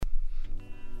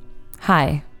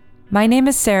Hi, my name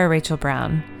is Sarah Rachel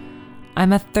Brown.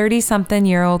 I'm a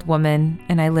 30-something-year-old woman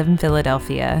and I live in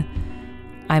Philadelphia.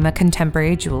 I'm a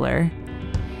contemporary jeweler.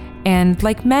 And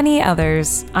like many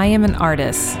others, I am an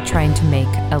artist trying to make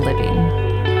a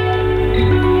living.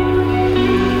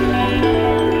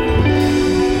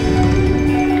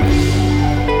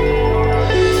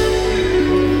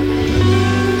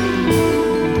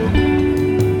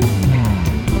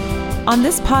 On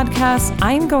this podcast,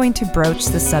 I'm going to broach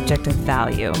the subject of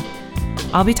value.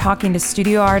 I'll be talking to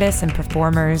studio artists and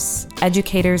performers,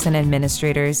 educators and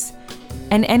administrators,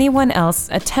 and anyone else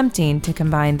attempting to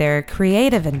combine their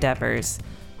creative endeavors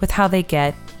with how they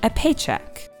get a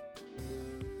paycheck.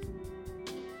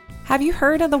 Have you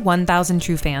heard of the 1,000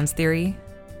 True Fans theory?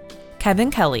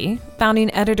 Kevin Kelly,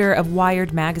 founding editor of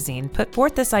Wired magazine, put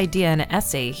forth this idea in an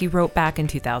essay he wrote back in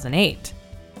 2008.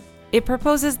 It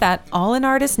proposes that all an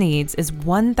artist needs is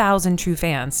 1,000 true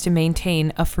fans to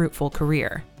maintain a fruitful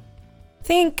career.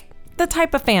 Think the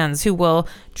type of fans who will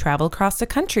travel across the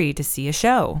country to see a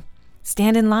show,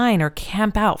 stand in line or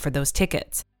camp out for those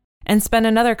tickets, and spend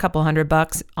another couple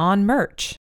 $100 on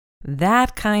merch.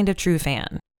 That kind of true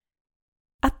fan.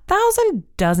 1,000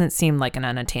 doesn't seem like an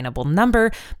unattainable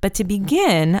number, but to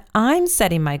begin, I'm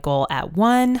setting my goal at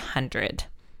 100.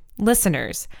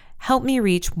 Listeners, help me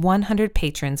reach 100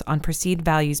 patrons on Perceived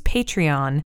Value's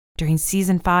Patreon during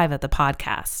Season 5 of the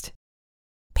podcast.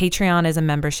 Patreon is a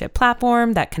membership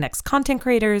platform that connects content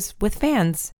creators with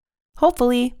fans,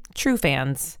 hopefully true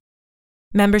fans.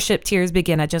 Membership tiers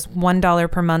begin at just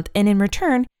 $1 per month, and in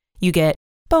return, you get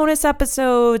bonus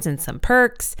episodes and some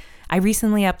perks. I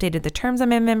recently updated the terms of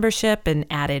my membership and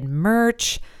added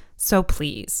merch. So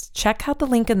please, check out the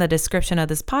link in the description of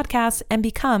this podcast and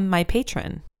become my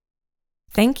patron.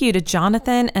 Thank you to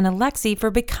Jonathan and Alexi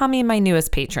for becoming my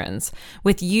newest patrons.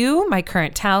 With you, my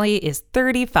current tally is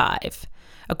 35.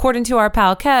 According to our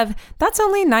pal Kev, that's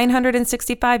only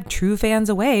 965 true fans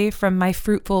away from my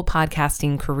fruitful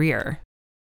podcasting career.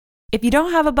 If you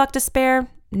don't have a buck to spare,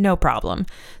 no problem.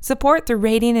 Support through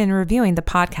rating and reviewing the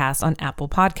podcast on Apple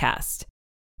Podcasts.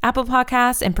 Apple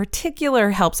Podcasts in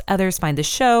particular helps others find the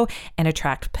show and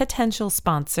attract potential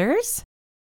sponsors.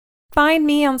 Find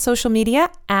me on social media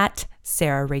at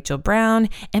Sarah Rachel Brown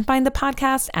and find the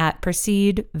podcast at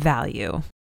Perceived Value.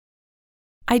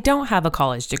 I don't have a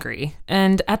college degree,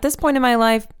 and at this point in my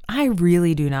life, I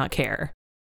really do not care.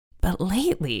 But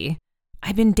lately,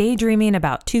 I've been daydreaming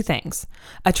about two things: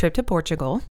 a trip to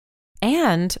Portugal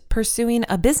and pursuing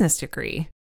a business degree,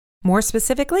 more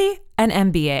specifically, an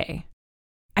MBA.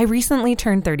 I recently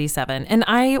turned 37, and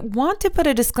I want to put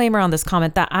a disclaimer on this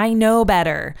comment that I know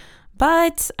better.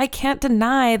 But I can't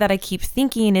deny that I keep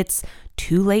thinking it's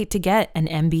too late to get an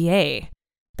MBA,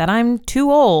 that I'm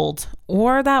too old,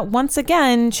 or that once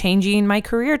again, changing my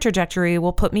career trajectory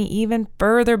will put me even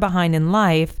further behind in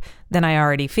life than I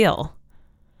already feel.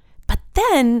 But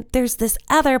then there's this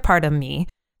other part of me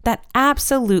that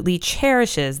absolutely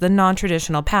cherishes the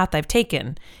non-traditional path I've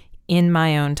taken in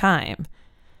my own time.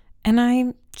 And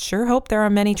I sure hope there are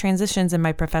many transitions in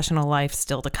my professional life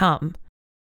still to come.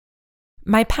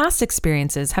 My past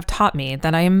experiences have taught me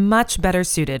that I am much better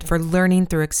suited for learning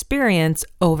through experience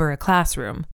over a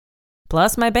classroom.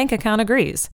 Plus, my bank account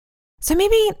agrees. So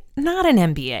maybe not an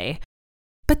MBA.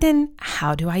 But then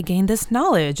how do I gain this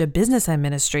knowledge of business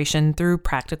administration through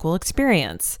practical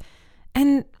experience?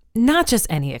 And not just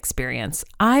any experience.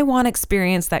 I want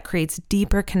experience that creates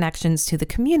deeper connections to the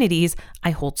communities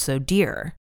I hold so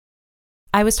dear.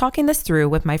 I was talking this through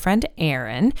with my friend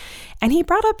Aaron, and he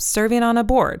brought up serving on a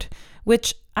board,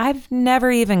 which I've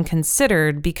never even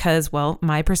considered because, well,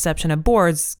 my perception of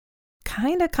boards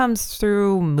kind of comes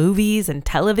through movies and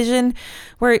television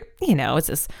where, it's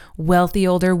this wealthy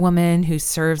older woman who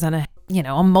serves on a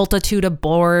multitude of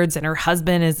boards and her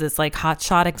husband is this like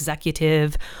hotshot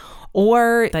executive,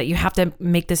 or that you have to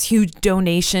make this huge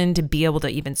donation to be able to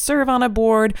even serve on a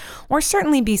board, or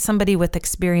certainly be somebody with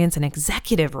experience in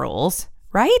executive roles,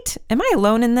 right? Am I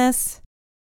alone in this?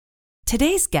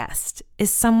 Today's guest is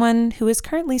someone who is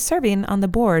currently serving on the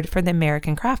board for the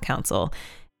American Craft Council.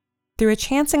 Through a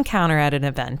chance encounter at an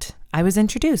event, I was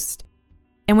introduced.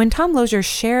 And when Tom Lozier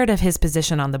shared of his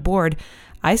position on the board,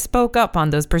 I spoke up on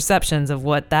those perceptions of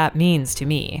what that means to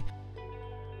me.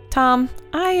 Tom,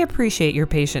 I appreciate your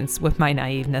patience with my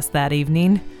naiveness that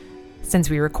evening. Since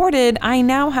we recorded, I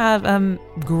now have a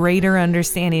greater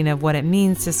understanding of what it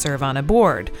means to serve on a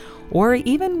board, or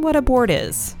even what a board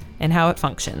is and how it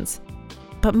functions.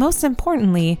 But most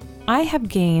importantly, I have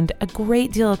gained a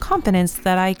great deal of confidence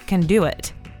that I can do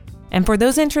it. And for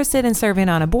those interested in serving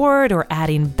on a board or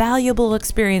adding valuable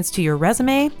experience to your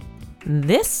resume,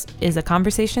 this is a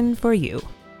conversation for you.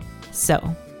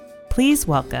 So, please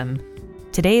welcome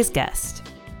today's guest,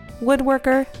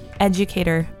 woodworker,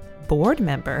 educator, board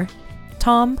member,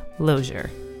 Tom Lozier.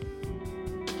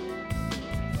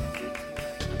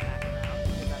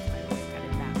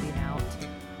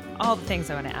 All the things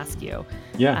I want to ask you.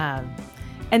 Yeah.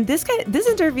 And this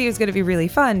interview is going to be really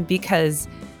fun because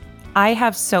I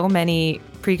have so many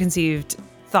preconceived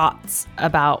thoughts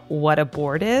about what a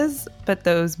board is, but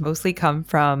those mostly come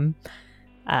from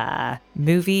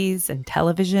movies and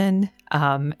television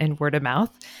and word of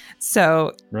mouth.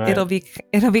 So Right. it'll be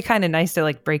kind of nice to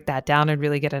like break that down and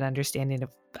really get an understanding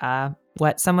of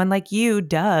what someone like you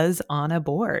does on a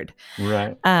board.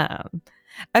 Right.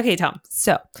 Okay, Tom.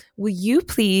 So will you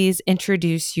please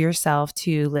introduce yourself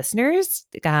to listeners,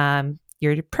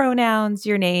 your pronouns,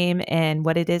 your name, and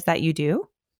what it is that you do?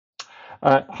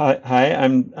 Hi,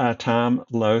 I'm Tom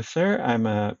Lozier.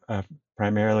 I'm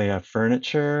primarily a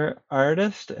furniture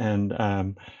artist, and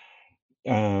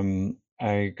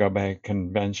I go by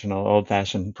conventional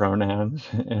old-fashioned pronouns.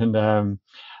 And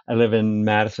I live in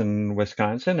Madison,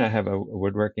 Wisconsin. I have a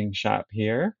woodworking shop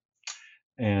here,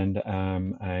 and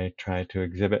I try to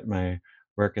exhibit my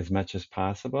work as much as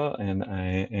possible.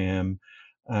 And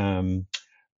um,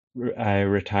 I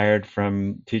retired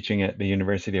from teaching at the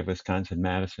University of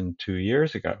Wisconsin-Madison 2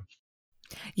 years ago.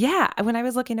 Yeah, when I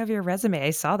was looking over your resume, I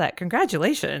saw that.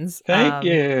 Congratulations. Thank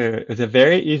you. It was a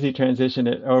very easy transition.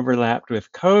 It overlapped with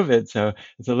COVID, so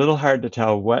it's a little hard to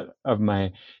tell what of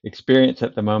my experience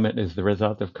at the moment is the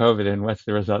result of COVID and what's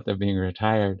the result of being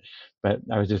retired. But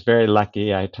I was just very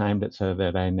lucky. I timed it so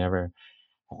that I never,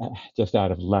 just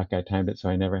out of luck, I timed it so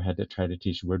I never had to try to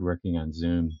teach woodworking on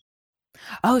Zoom.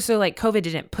 Oh, so like COVID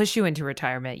didn't push you into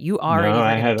retirement. You already No, were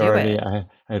I going to had do already, it.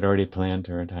 I had already planned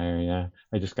to retire. Yeah,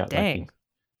 I just got lucky. Dang.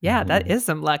 Yeah, that is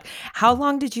some luck. How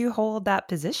long did you hold that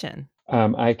position?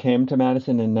 I came to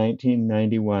Madison in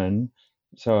 1991,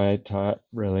 so I taught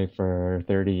really for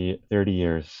 30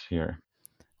 years here.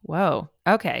 Whoa.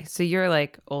 Okay. So you're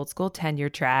like old school tenure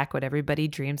track, what everybody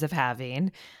dreams of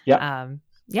having. Yep.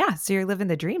 Yeah. So you're living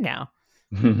the dream now.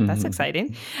 That's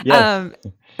exciting. Yes.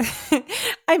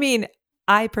 I mean,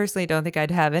 I personally don't think I'd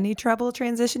have any trouble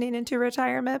transitioning into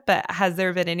retirement, but has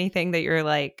there been anything that you're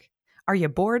like, are you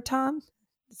bored, Tom?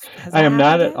 Has I that am not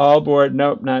happened at yet? all bored.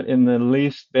 Nope, not in the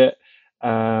least bit.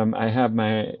 I have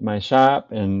my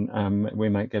shop, and we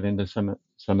might get into some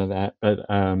of that, but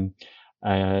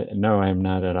I no, I'm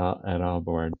not at all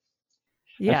bored. I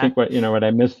Yeah. think what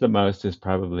I miss the most is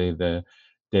probably the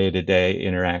day-to-day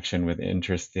interaction with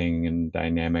interesting and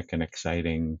dynamic and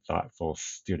exciting, thoughtful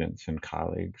students and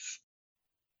colleagues.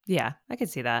 Yeah, I could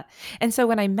see that. And so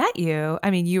when I met you,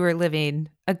 I mean,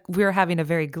 we were having a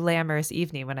very glamorous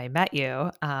evening when I met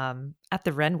you at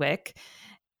the Renwick.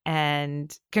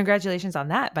 And congratulations on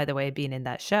that, by the way, being in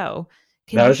that show.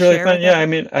 Can That you was really share fun. with Yeah, I every?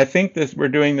 mean, I think we're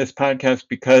doing this podcast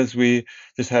because we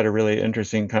just had a really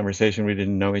interesting conversation. We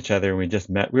didn't know each other, and we just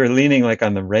met. We were leaning like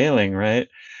on the railing, right?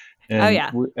 Oh, And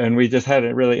yeah. we just had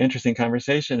a really interesting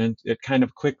conversation, and it kind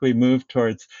of quickly moved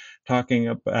towards talking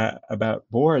about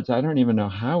boards. I don't even know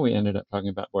how we ended up talking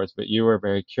about boards, but you were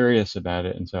very curious about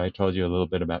it, and so I told you a little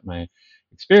bit about my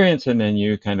experience, and then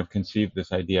you kind of conceived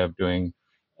this idea of doing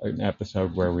an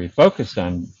episode where we focused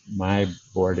on my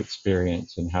board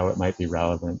experience and how it might be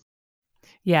relevant.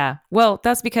 Yeah. Well,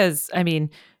 that's because, I mean,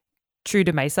 true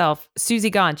to myself, Susie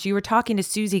Gaunch, you were talking to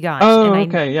Susie Gaunch, Oh,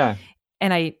 okay, yeah,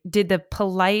 and I did the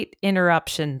polite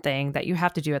interruption thing that you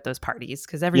have to do at those parties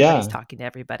because everybody's yeah, talking to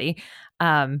everybody.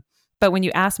 But when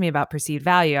you asked me about perceived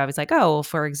value, I was like, oh, well,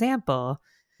 for example,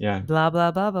 yeah, blah,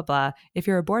 blah, blah, blah, blah. If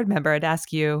you're a board member, I'd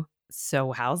ask you,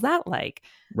 so how's that like?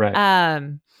 right.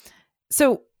 Um,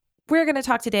 so we're going to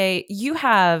talk today. You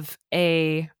have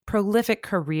a prolific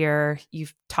career.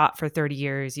 You've taught for 30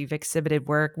 years. You've exhibited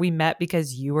work. We met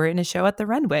because you were in a show at the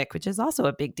Renwick, which is also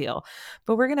a big deal.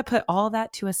 But we're going to put all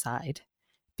that to a side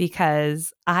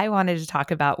because I wanted to talk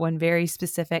about one very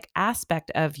specific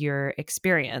aspect of your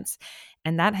experience,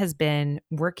 and that has been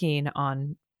working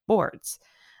on boards.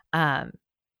 Um,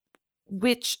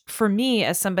 which for me,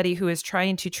 as somebody who is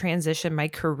trying to transition my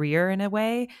career in a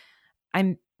way,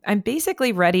 I'm I'm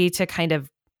basically ready to kind of,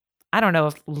 I don't know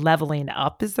if leveling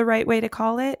up is the right way to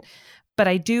call it, but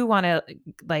I do want to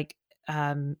like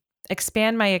um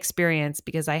expand my experience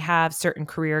because I have certain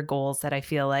career goals that I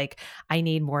feel like I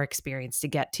need more experience to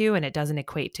get to, and it doesn't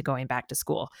equate to going back to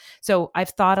school. So I've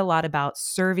thought a lot about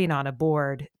serving on a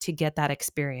board to get that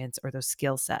experience or those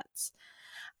skill sets.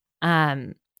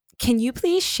 Um can you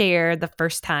please share the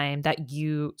first time that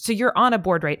so you're on a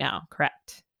board right now,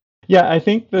 correct? Yeah, I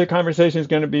think the conversation is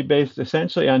going to be based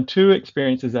essentially on two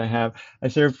experiences I have. I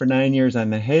served for 9 years on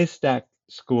the Haystack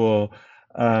School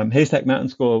Haystack Mountain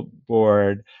School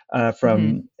Board Hmm.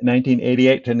 from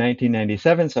 1988 to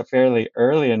 1997, so fairly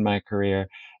early in my career.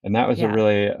 And that was a Yeah.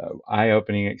 really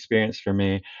eye-opening experience for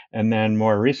me. And then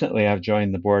more recently, I've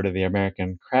joined the board of the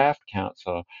American Craft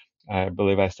Council. I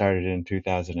believe I started in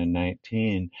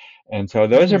 2019. And so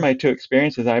those are Hmm. my two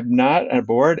experiences. I'm not a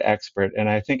board expert, and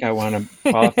I think I want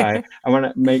to qualify. I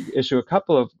want to make issue a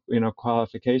couple of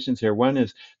qualifications here. One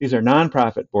is these are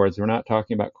nonprofit boards. We're not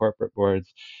talking about corporate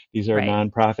boards. These are Right.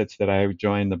 nonprofits that I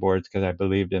joined the boards because I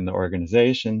believed in the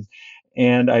organization.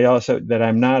 And I also, that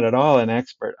I'm not at all an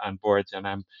expert on boards, and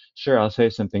I'm sure I'll say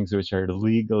some things which are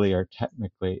legally or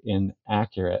technically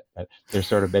inaccurate, but they're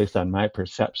sort of based on my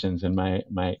perceptions and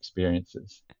my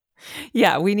experiences.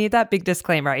 Yeah, we need that big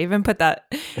disclaimer. I even put that.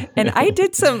 And I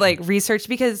did some like research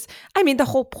because I mean the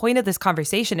whole point of this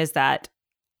conversation is that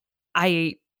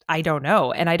I I don't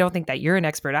know and I don't think that you're an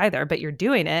expert either, but you're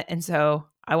doing it and so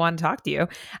I want to talk to you.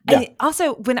 Yeah. I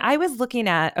also when I was looking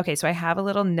at okay, so I have a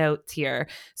little note here.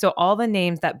 So all the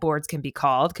names that boards can be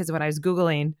called because when I was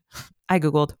googling I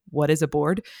googled what is a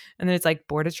board and then it's like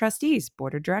board of trustees,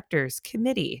 board of directors,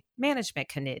 committee, management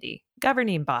committee,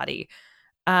 governing body.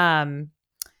 Um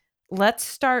let's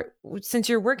start since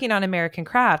you're working on American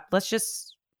Craft, let's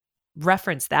just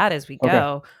reference that as we Okay.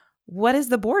 go. What is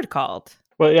the board called?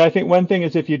 Well, yeah, I think one thing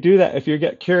is if you do that, if you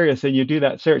get curious and you do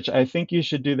that search, I think you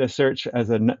should do the search as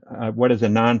what is a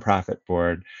nonprofit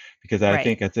board, because I Right.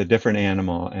 think it's a different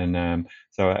animal, and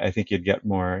so I think you'd get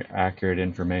more accurate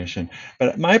information.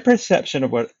 But my perception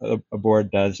of what a board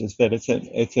does is that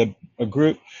it's a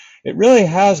group. It really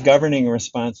has governing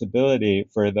responsibility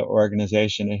for the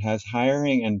organization. It has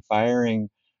hiring and firing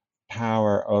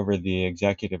power over the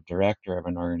executive director of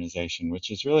an organization, which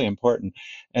is really important.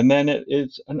 And then it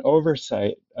is an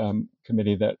oversight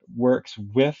committee that works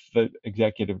with the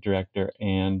executive director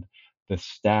and the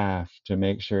staff to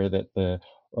make sure that the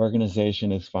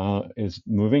organization is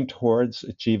moving towards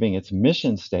achieving its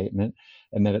mission statement,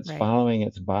 and that it's Right. following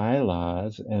its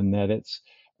bylaws, and that it's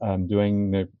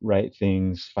doing the right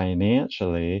things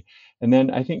financially. And then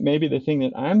I think maybe the thing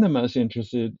that I'm the most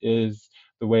interested is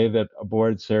the way that a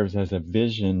board serves as a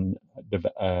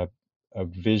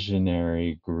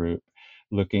visionary group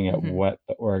looking at Mhm. what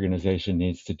the organization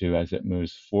needs to do as it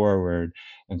moves forward.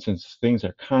 And since things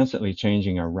are constantly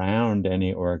changing around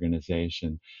any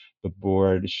organization, the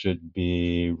board should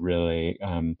be really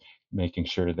making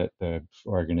sure that the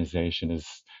organization is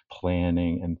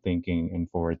planning and thinking in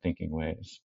forward thinking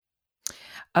ways.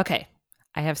 Okay.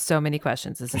 I have so many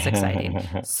questions. This is exciting.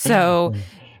 So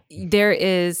there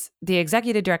is the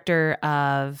executive director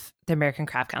of the American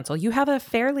Craft Council. You have a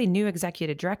fairly new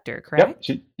executive director, Yep,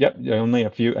 correct? only a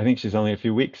few, I think she's only a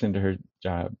few weeks into her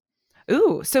job.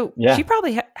 Ooh, so she Yeah.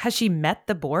 probably has she met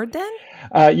the board then?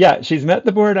 Yeah, she's met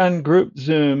the board on group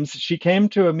Zooms. She came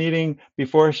to a meeting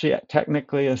before she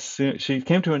technically assumed, she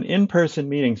came to an in-person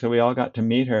meeting, so we all got to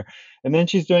meet her. And then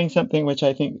she's doing something which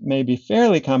I think may be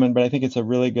fairly common, but I think it's a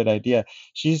really good idea.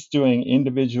 She's doing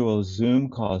individual Zoom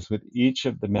calls with each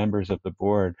of the members of the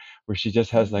board, where she just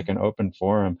has like Mhm. an open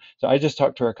forum. So I just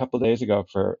talked to her a couple days ago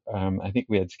for, I think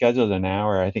we had scheduled an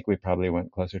hour. I think we probably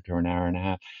went closer to an hour and a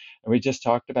half. And we just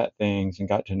talked about things and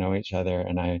got to know each other.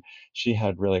 And she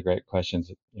had really great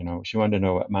questions. She wanted to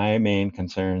know what my main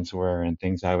concerns were and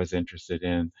things I was interested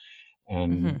in,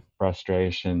 and Mhm.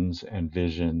 frustrations and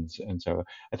visions. And so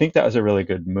I think that was a really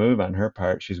good move on her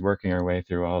part. She's working her way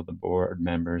through all the board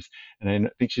members. And I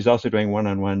think she's also doing one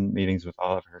on one meetings with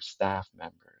all of her staff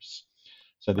members.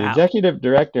 So the Wow. executive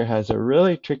director has a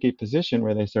really tricky position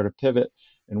where they sort of pivot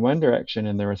in one direction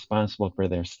and they're responsible for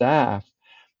their staff,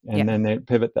 and Yeah. then they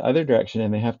pivot the other direction,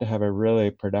 and they have to have a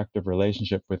really productive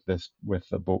relationship with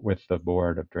the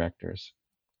board of directors.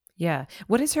 Yeah.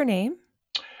 What is her name?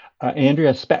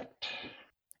 Andrea Specht.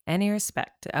 Any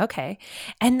respect. Okay.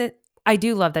 And I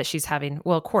do love that she's having,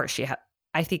 well, of course,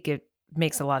 I think it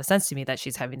makes a lot of sense to me that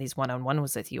she's having these one on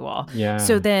ones with you all.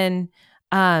 So Yeah. then,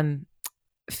 a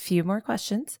few more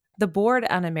questions. The board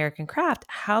on American Craft,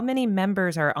 how many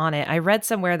members are on it? I read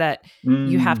somewhere that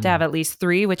you have to have Mm. at least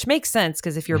three, which makes sense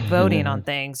because if you're voting on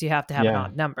things, you have to have an Yeah.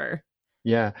 odd number.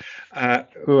 Yeah. I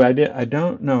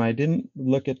don't know. I didn't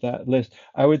look at that list.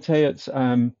 I would say it's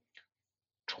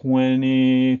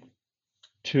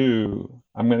 22.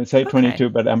 I'm going to say Okay. 22,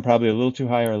 but I'm probably a little too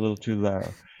high or a little too low.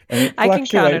 And it I can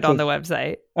count it fluctuates on the as,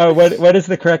 website. oh, what is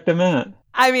the correct amount?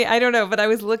 I mean, I don't know, but I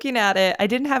was looking at it. I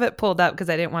didn't have it pulled up because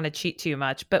I didn't want to cheat too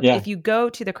much. But Yeah. if you go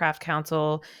to the Craft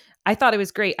Council, I thought it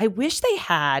was great. I wish they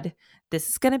had, this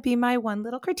is going to be my one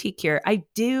little critique here. I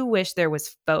do wish there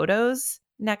was photos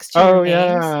next to your Oh,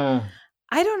 names. yeah.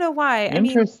 I don't know why. I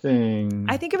mean, I Interesting.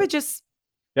 think it would just,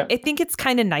 Yeah. I think it's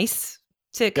kind of nice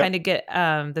to Yep. kind of get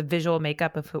the visual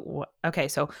makeup of who. Okay,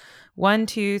 so 1,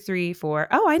 2, 3, 4.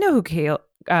 Oh, I know who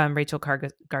Rachel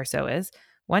Garceau is.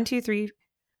 1, 2, 3,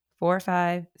 4,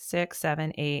 5, 6,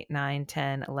 7, 8, 9,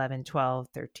 10, 11, 12,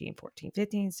 13, 14,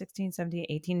 15, 16, 17,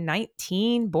 18,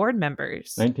 19 board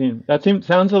members. 19.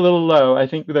 Sounds a little low. I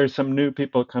think there's some new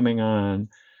people coming on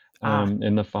Ah,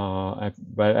 in the fall,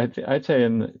 but I'd say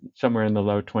somewhere in the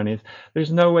low 20s.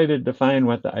 There's no way to define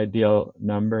what the ideal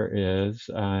number is.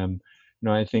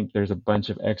 I think there's a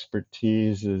bunch of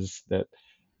expertises that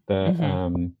the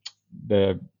mm-hmm.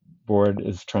 the board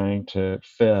is trying to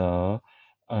fill.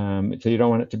 So you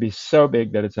don't want it to be so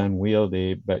big that it's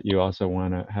unwieldy, but you also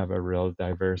want to have a real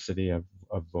diversity of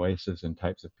voices and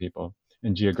types of people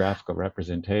and geographical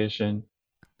representation.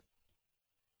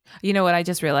 You know what I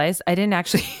just realized? I didn't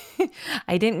actually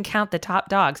I didn't count the top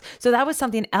dogs. So that was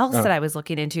something else that Oh, I was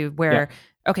looking into yeah, where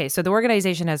okay, so the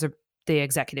organization has the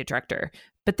executive director,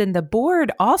 but then the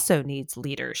board also needs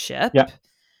leadership. yeah,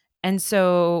 And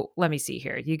so let me see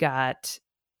here. You got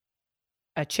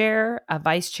a chair, a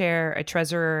vice chair, a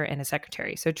treasurer, and a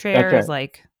secretary. So that's chair is right.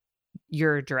 like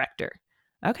your director.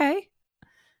 Okay.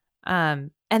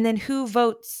 And then who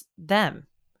votes them?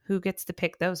 Who gets to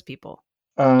pick those people?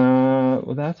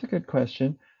 Well, that's a good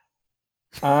question.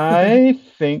 I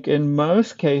think in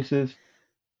most cases,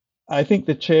 I think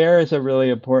the chair is a really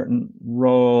important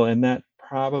role, and that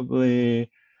probably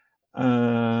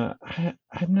I'm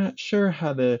not sure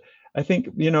how I think,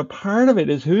 part of it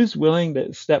is who's willing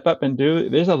to step up and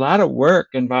there's a lot of work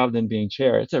involved in being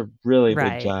chair. It's a really big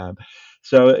Right. job.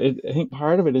 So I think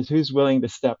part of it is who's willing to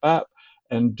step up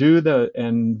and do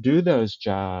those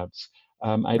jobs.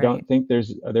 I Right. don't think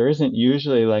there isn't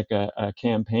usually like a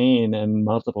campaign and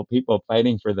multiple people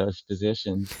fighting for those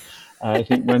positions. I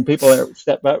think when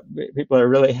step up, people are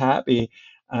really happy.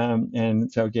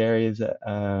 And so Gary is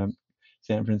a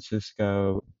San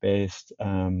Francisco-based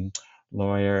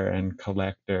lawyer and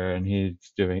collector, and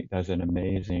does an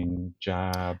amazing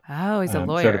job, Oh, he's a sort of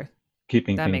lawyer.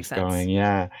 keeping That makes things sense. going.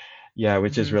 Yeah, yeah,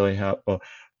 which is Hmm. really helpful.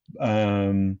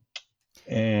 Um,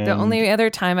 The and only other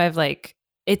time I've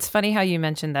it's funny how you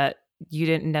mentioned that you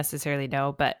didn't necessarily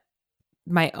know, but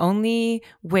my only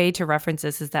way to reference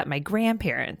this is that my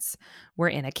grandparents were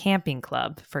in a camping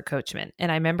club for coachman.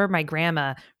 And I remember my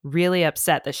grandma really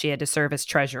upset that she had to serve as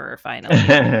treasurer finally.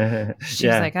 She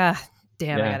was yeah, like, ah,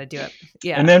 damn, I got yeah. to do it. And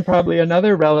Yeah. then probably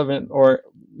another relevant or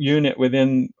unit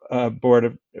within board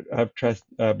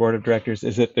of directors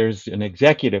is that there's an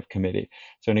executive committee.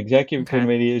 So an executive Okay.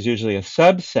 committee is usually a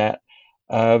subset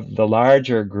of the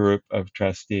larger group of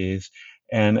trustees,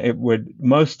 and it would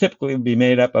most typically be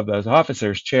made up of those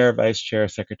officers: chair, vice chair,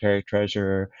 secretary,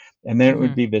 treasurer, and then it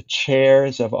would Hmm. be the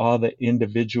chairs of all the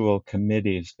individual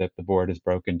committees that the board is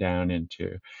broken down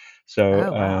into. So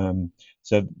Oh, wow.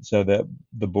 so the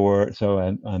board, so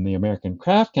on the American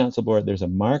Craft Council board, there's a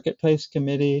marketplace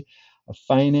committee, a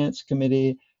finance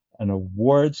committee, an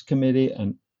awards committee,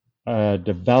 a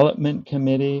development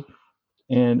committee,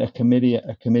 and a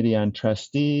committee on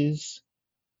trustees.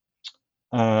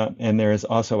 And there is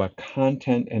also a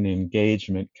content and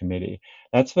engagement committee.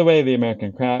 That's the way the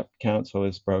American Craft Council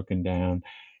is broken down.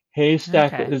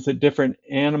 Haystack Okay. is a different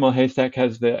animal. Haystack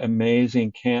has the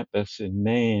amazing campus in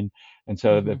Maine. And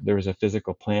so Hmm. there was a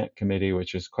physical plant committee,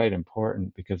 which is quite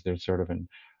important because there's sort of an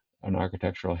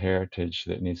architectural heritage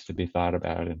that needs to be thought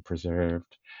about and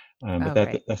preserved. But Oh,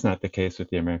 right. that's not the case with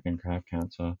the American Craft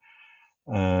Council.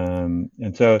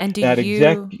 And so And do you, oh, sorry, you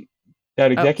go.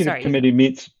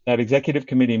 that executive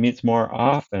committee meets more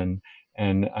often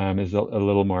and is a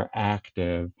little more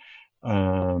active.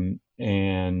 And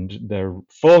the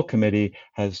full committee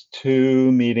has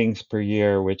 2 meetings per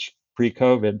year, which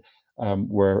pre-COVID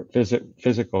were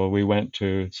physical. We went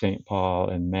to St. Paul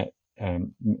and met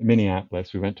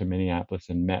Minneapolis. We went to Minneapolis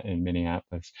and met in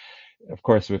Minneapolis. Of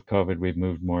course, with COVID, we've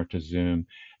moved more to Zoom.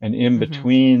 And in Hmm.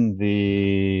 between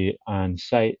the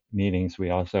on-site meetings,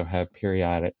 we also have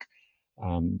periodic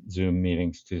Zoom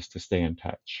meetings just to stay in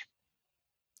touch.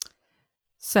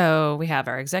 So we have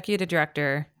our executive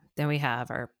director, then we have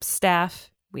our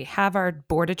staff, we have our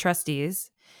board of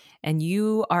trustees, and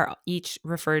you are each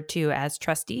referred to as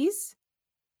trustees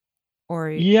or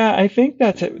Yeah, I think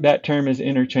that term is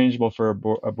interchangeable for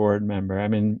a board member. I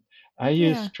mean,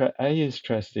 yeah. I use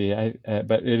trustee,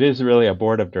 but it is really a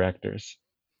board of directors.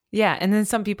 Yeah, and then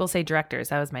some people say directors.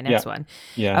 That was my Yeah, next one.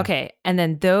 yeah, Okay, and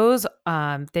then those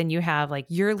then you have like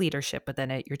your leadership, but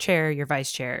then your chair, your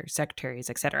vice chair, secretaries,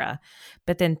 etc.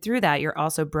 But then through that you're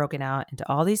also broken out into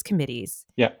all these committees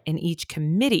yeah, and each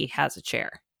committee has a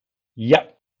chair.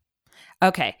 yep.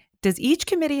 Okay. Does each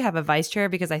committee have a vice chair?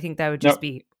 Because I think that would just Nope,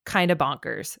 be kind of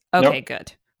bonkers. Okay, nope.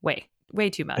 good. Wait. way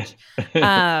too much.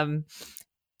 And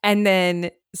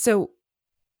then, so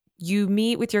you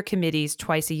meet with your committees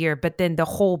twice a year, but then the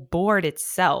whole board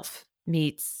itself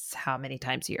meets how many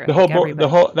times a year? The whole board,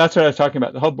 that's what I was talking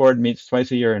about. The whole board meets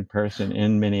twice a year in person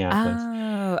in Minneapolis.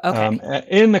 Oh, okay.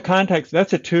 In the context,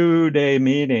 that's a 2-day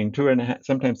meeting, 2.5,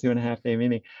 sometimes 2.5-day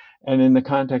meeting. And in the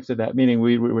context of that meeting,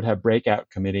 we would have breakout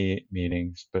committee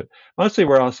meetings, but mostly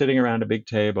we're all sitting around a big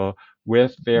table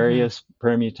with various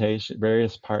permutations,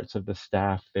 various parts of the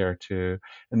staff there too.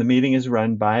 And the meeting is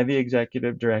run by the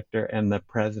executive director and the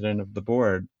president of the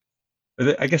board.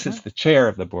 I guess it's the chair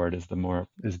of the board is the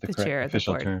correct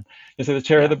official term. And so the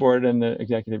chair of the board and the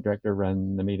executive director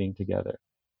run the meeting together.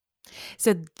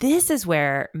 So this is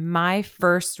where my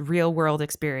first real world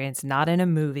experience, not in a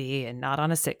movie and not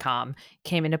on a sitcom,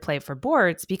 came into play for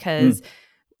boards, because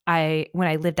when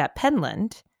I lived at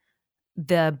Penland,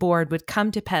 the board would come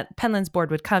to Penland's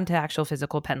board would come to actual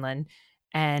physical Penland,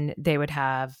 and they would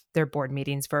have their board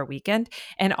meetings for a weekend.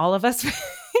 And all of us,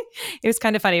 it was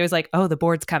kind of funny. It was like, oh, the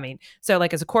board's coming. So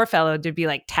like as a core fellow, there'd be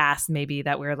like tasks maybe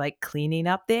that we're like cleaning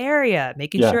up the area,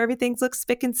 making sure everything looks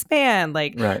spick and span.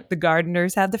 Like the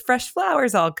gardeners have the fresh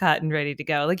flowers all cut and ready to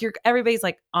go. Like everybody's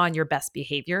like on your best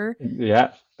behavior.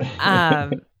 Yeah.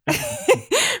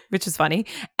 Which is funny.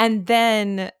 And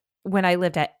then when I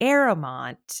lived at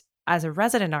Aramont as a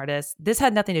resident artist, this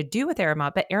had nothing to do with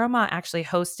Aramont, but Aramont actually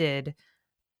hosted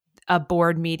a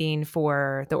board meeting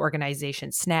for the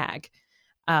organization Snag.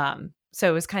 So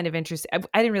it was kind of interesting.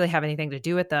 I didn't really have anything to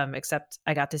do with them, except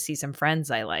I got to see some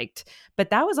friends I liked.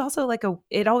 But that was also like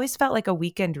it always felt like a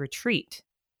weekend retreat,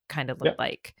 kind of looked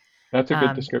like. That's a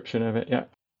good description of it. Yeah.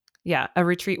 Yeah. A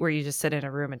retreat where you just sit in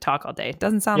a room and talk all day. It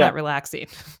doesn't sound that relaxing.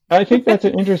 I think that's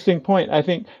an interesting point. I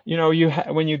think,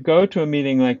 when you go to a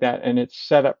meeting like that and it's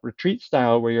set up retreat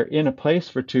style where you're in a place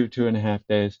for 2.5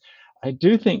 days, I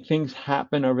do think things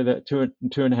happen over the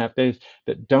 2.5 days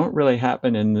that don't really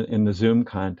happen in the Zoom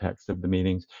context of the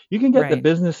meetings. You can get the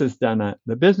business done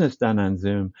on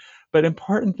Zoom, but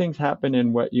important things happen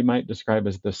in what you might describe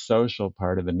as the social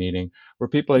part of the meeting, where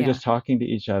people are just talking to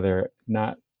each other,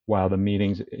 not while the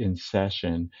meeting's in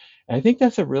session. And I think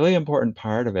that's a really important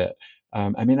part of it.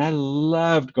 I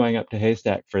loved going up to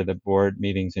Haystack for the board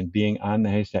meetings and being on the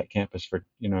Haystack campus for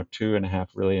 2.5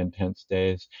 really intense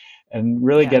days, and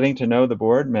really getting to know the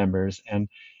board members. And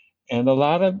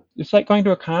it's like going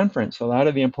to a conference. A lot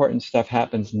of the important stuff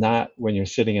happens not when you're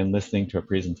sitting and listening to a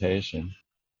presentation.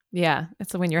 Yeah,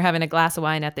 it's when you're having a glass of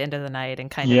wine at the end of the night and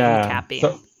kind of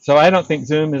recapping. So I don't think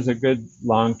Zoom is a good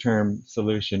long-term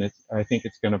solution. I think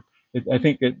the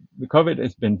COVID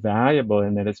has been valuable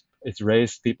in that it's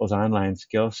raised people's online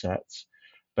skill sets,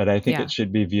 but I think it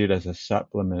should be viewed as a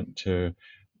supplement to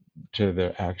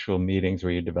the actual meetings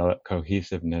where you develop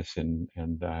cohesiveness and.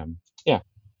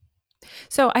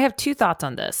 So I have two thoughts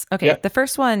on this. Okay, the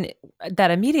first one that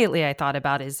immediately I thought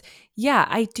about is,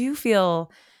 I do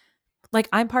feel like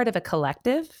I'm part of a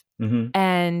collective,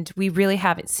 and we really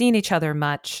haven't seen each other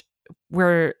much.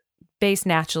 We're based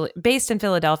in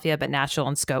Philadelphia, but national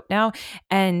in scope now.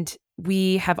 And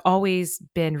we have always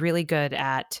been really good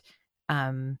at,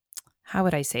 how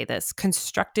would I say this?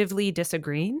 Constructively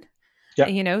disagreeing.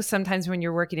 Yeah. Sometimes when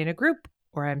you're working in a group,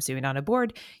 or I'm sitting on a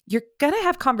board, you're going to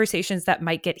have conversations that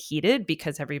might get heated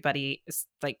because everybody is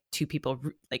like two people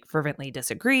like fervently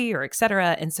disagree or et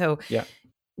cetera. And so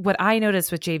what I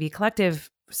noticed with JV Collective,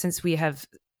 since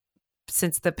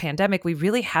the pandemic, we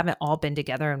really haven't all been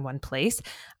together in one place.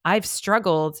 I've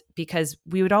struggled because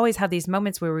we would always have these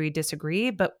moments where we disagree,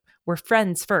 but we're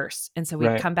friends first. And so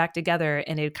we'd come back together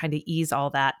and it would kind of ease all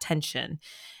that tension.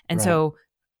 And so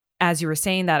as you were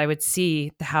saying that, I would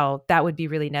see how that would be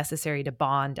really necessary to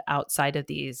bond outside of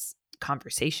these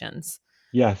conversations.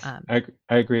 Yes, I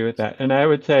agree with that. And I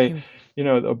would say,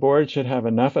 the board should have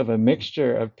enough of a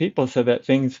mixture of people so that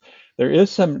there is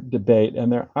some debate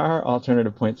and there are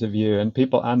alternative points of view, and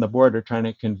people on the board are trying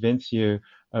to convince you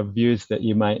of views that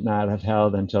you might not have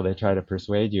held until they try to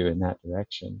persuade you in that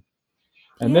direction.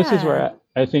 And this is where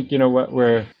I think,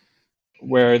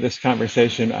 where this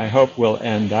conversation, I hope, will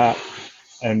end up,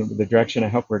 and the direction I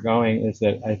hope we're going is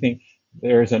that I think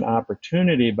there's an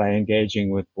opportunity by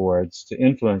engaging with boards to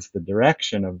influence the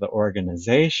direction of the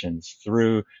organizations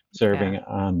through serving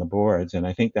on the boards. And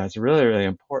I think that's really, really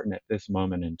important at this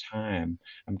moment in time.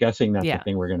 I'm guessing that's the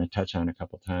thing we're going to touch on a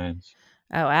couple times.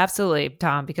 Oh, absolutely,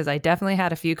 Tom, because I definitely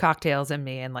had a few cocktails in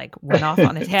me and like went off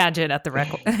on a tangent at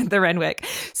the Renwick.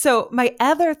 So my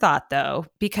other thought, though,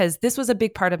 because this was a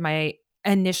big part of my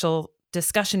initial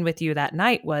discussion with you that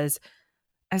night, was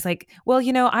I was like, well,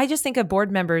 I just think of board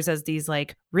members as these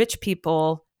like rich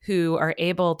people who are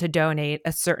able to donate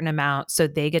a certain amount so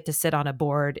they get to sit on a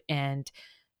board and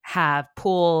have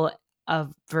pull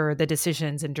of for the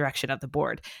decisions and direction of the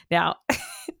board. Now,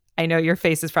 I know your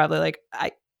face is probably like,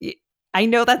 I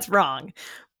know that's wrong.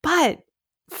 But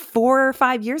 4 or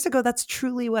 5 years ago, that's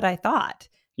truly what I thought,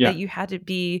 Yeah, that you had to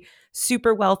be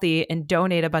super wealthy and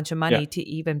donate a bunch of yeah, money to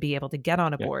even be able to get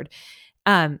on a yeah. board.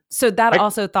 So that I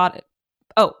also thought,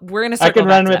 oh, we're going to I circle can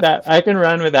back run to with that. that. I can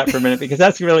run with that for a minute because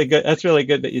that's really good. That's really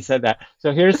good that you said that.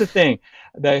 So here's the thing.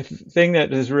 The thing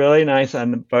that is really nice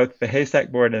on both the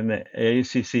Haystack board and the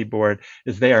ACC board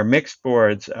is they are mixed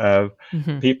boards of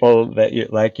Mm-hmm. people that you,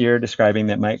 like you're describing,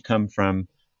 that might come from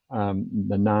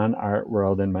the non-art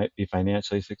world and might be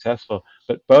financially successful.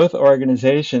 But both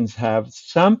organizations have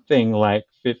something like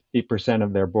 50%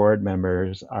 of their board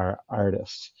members are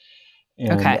artists.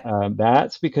 And Okay.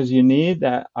 that's because you need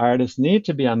that artists need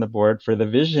to be on the board for the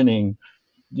visioning,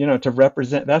 to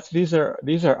represent. These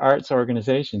are arts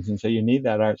organizations, and so you need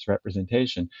that arts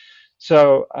representation.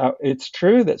 So it's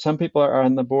true that some people are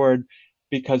on the board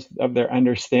because of their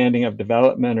understanding of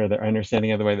development, or their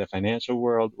understanding of the way the financial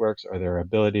world works, or their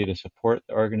ability to support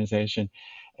the organization.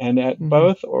 And at Mm-hmm.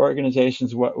 both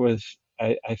organizations, what was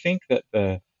I think that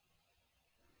the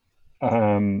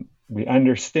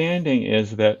understanding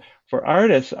is that for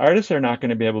artists are not going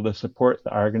to be able to support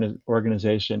the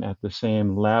organization at the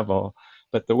same level.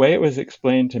 But the way it was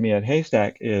explained to me at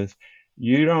Haystack is,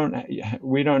 you don't,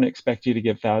 we don't expect you to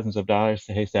give thousands of dollars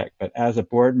to Haystack, but as a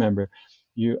board member,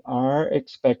 you are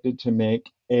expected to make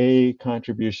a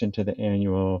contribution to the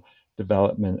annual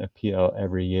development appeal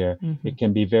every year. Mm-hmm. It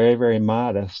can be very, very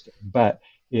modest, but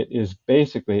it is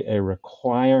basically a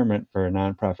requirement for a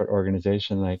nonprofit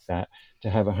organization like that to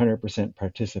have 100%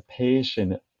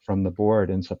 participation from the board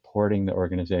in supporting the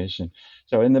organization.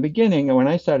 So in the beginning, when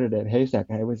I started at Haystack,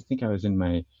 think I was in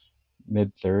my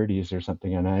mid 30s or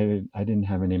something, and I didn't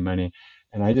have any money,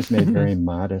 and I just made very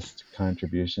modest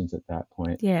contributions at that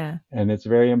point. Yeah. And it's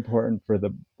very important for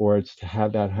the boards to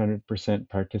have that 100%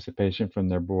 participation from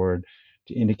their board,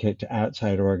 to indicate to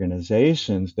outside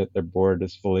organizations that their board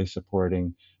is fully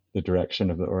supporting the direction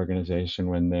of the organization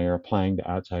when they're applying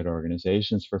to outside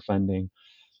organizations for funding.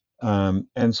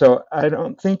 And so I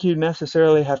don't think you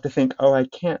necessarily have to think, oh, I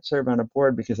can't serve on a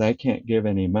board because I can't give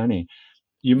any money.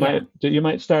 Yeah. You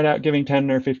might start out giving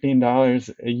 $10 or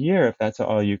 $15 a year if that's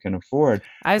all you can afford.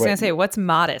 I was going What to say, what's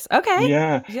modest? Okay.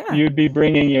 Yeah, Yeah. you'd be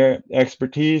bringing your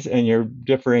expertise and your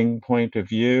differing point of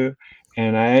view.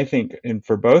 And I think, and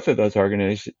for both of those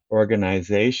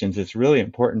organizations, it's really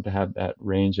important to have that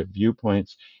range of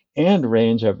viewpoints and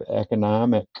range of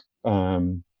economic,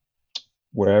 um,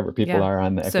 wherever people Yeah. are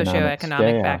on the economic Socioeconomic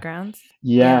scale. backgrounds.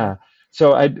 Yeah. Yeah.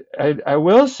 So I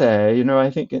will say, I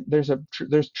think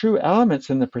there's true elements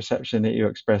in the perception that you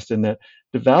expressed, in that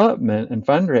development and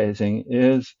fundraising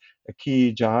is a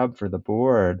key job for the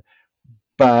board,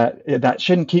 but that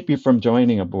shouldn't keep you from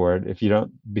joining a board if you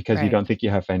don't because you Right. don't think you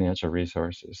have financial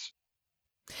resources.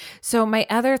 So, my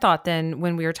other thought then,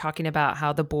 when we were talking about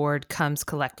how the board comes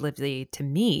collectively to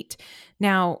meet,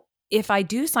 now, if I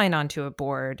do sign on to a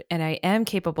board and I am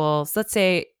capable, so let's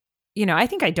say, I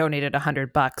think I donated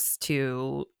 $100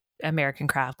 to American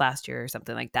Craft last year or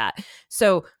something like that.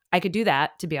 So, I could do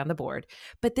that to be on the board.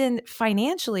 But then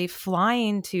financially,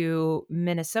 flying to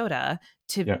Minnesota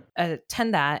to Yeah.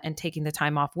 attend that and taking the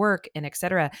time off work and et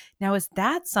cetera. Now, is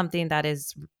that something that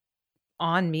is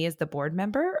on me as the board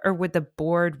member, or would the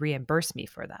board reimburse me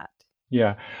for that?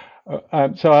 Yeah.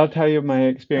 So I'll tell you my Oh,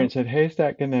 experience at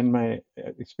Haystack, and then my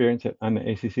experience on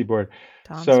the ACC board.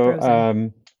 Tom's So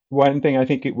frozen. one thing I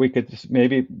think we could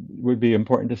maybe would be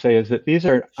important to say is that these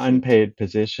are Shoot. unpaid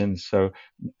positions. So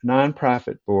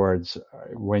nonprofit boards,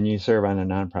 when you serve on a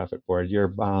nonprofit board, you're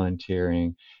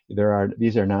volunteering.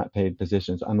 These are not paid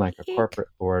positions, unlike a Eek. corporate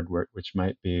board which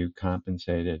might be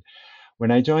compensated. When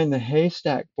I joined the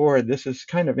Haystack board, this is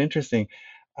kind of interesting.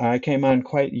 I came on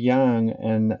quite young,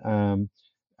 and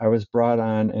I was brought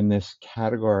on in this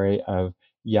category of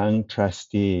young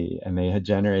trustee, and they had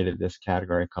generated this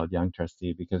category called young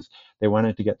trustee because they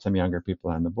wanted to get some younger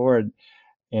people on the board.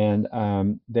 And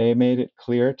they made it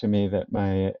clear to me that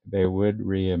they would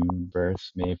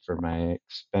reimburse me for my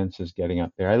expenses getting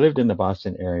up there. I lived in the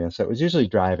Boston area, so it was usually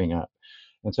driving up,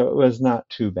 and so it was not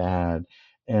too bad.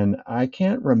 And I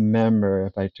can't remember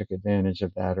if I took advantage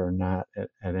of that or not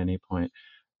at any point,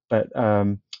 but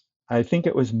I think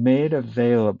it was made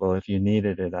available if you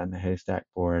needed it on the Haystack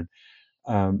board.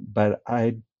 But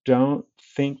I don't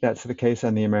think that's the case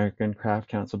on the American Craft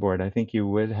Council board. I think you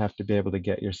would have to be able to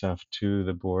get yourself to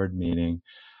the board meeting.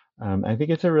 I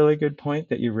think it's a really good point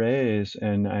that you raise,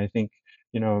 and I think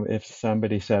if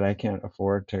somebody said, I can't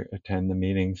afford to attend the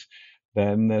meetings,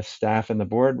 then the staff and the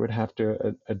board would have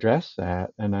to address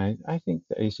that. And I think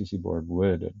the ACC board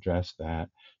would address that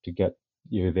to get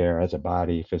you there as a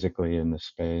body physically in the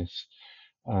space.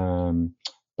 Um,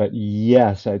 but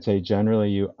yes, I'd say generally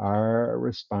you are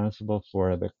responsible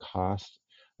for the cost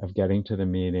of getting to the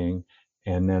meeting.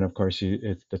 And then, of course,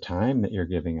 it's the time that you're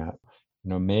giving up.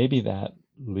 Maybe that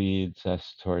leads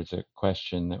us towards a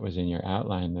question that was in your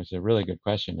outline. There's a really good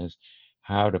question is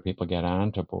how do people get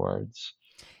onto boards?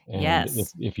 And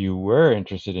Yes. if you were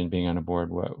interested in being on a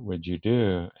board, what would you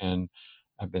do? And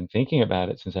I've been thinking about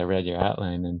it since I read your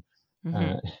outline, and Hmm.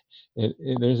 uh,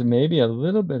 there's maybe a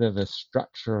little bit of a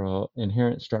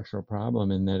inherent structural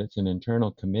problem in that it's an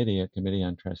internal committee, a committee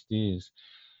on trustees,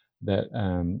 that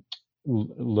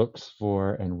looks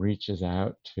for and reaches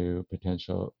out to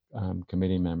potential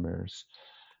committee members.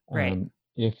 Right.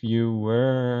 If you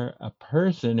were a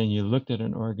person and you looked at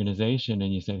an organization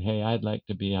and you said, "Hey, I'd like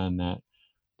to be on that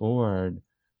board,"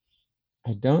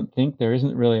 I don't think there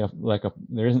isn't really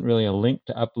a link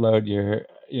to upload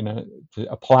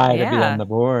to apply to be on Yeah. the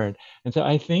board. And so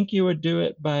I think you would do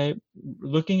it by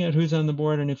looking at who's on the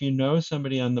board, and if you know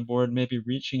somebody on the board, maybe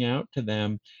reaching out to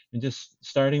them and just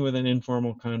starting with an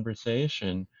informal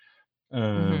conversation, Hmm.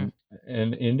 um,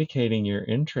 and indicating your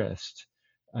interest,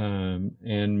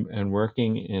 and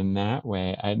working in that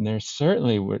way. And there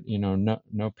certainly would,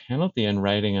 no penalty in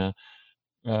writing a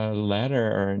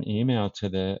letter or an email to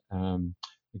the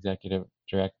executive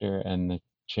director and the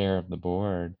chair of the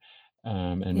board,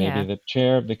 and maybe Yeah. the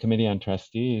chair of the committee on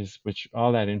trustees, which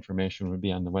all that information would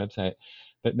be on the website.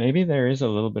 But maybe there is a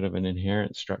little bit of an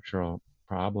inherent structural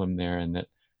problem there, and that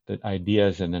the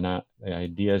ideas and the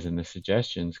ideas and the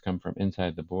suggestions come from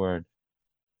inside the board.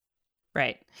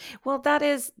 Right. Well, that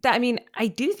is that. I mean, I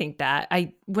do think that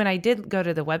when I did go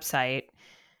to the website,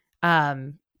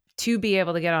 um, to be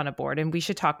able to get on a board, and we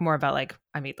should talk more about like,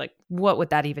 I mean, like, what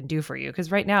would that even do for you?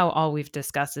 Because right now, all we've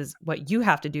discussed is what you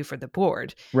have to do for the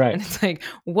board, and Right, it's like,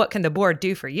 what can the board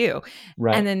do for you?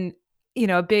 And right, then,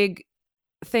 a big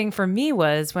thing for me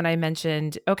was when I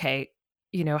mentioned, okay,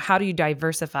 how do you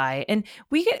diversify? And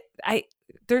we get,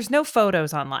 there's no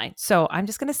photos online. So I'm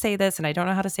just going to say this, and I don't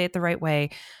know how to say it the right way.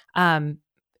 Um,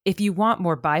 if you want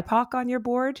more BIPOC on your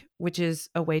board, which is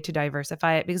a way to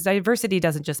diversify it, because diversity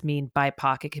doesn't just mean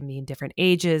BIPOC, it can mean different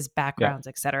ages, yeah, backgrounds,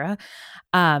 etc.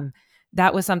 Um,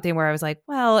 that was something where I was like,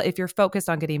 well, if you're focused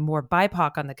on getting more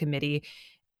BIPOC on the committee,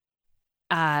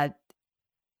 uh,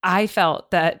 I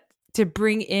felt that to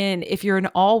bring in, if you're an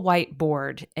all white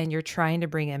board and you're trying to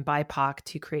bring in BIPOC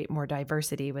to create more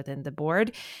diversity within the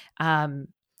board, um,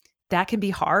 that can be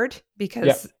hard yeah,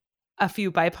 because a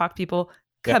few BIPOC people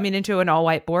yeah, coming into an all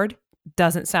white board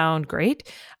doesn't sound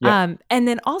great. yeah, And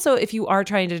then also, if you are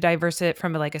trying to diverse it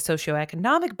from like a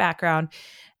socioeconomic background,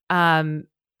 um,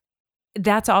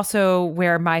 that's also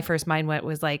where my first mind went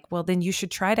was like, well, then you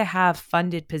should try to have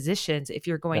funded positions if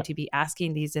you're going yeah, to be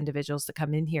asking these individuals to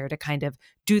come in here to kind of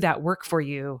do that work for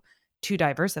you to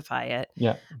diversify it.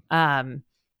 yeah, Um,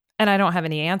 and I don't have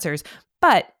any answers,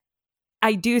 but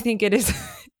I do think it is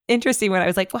interesting when I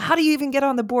was like, well, how do you even get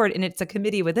on the board? And it's a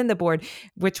committee within the board,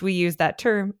 which we use that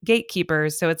term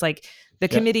gatekeepers. So it's like the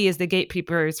yeah, committee is the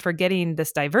gatekeepers for getting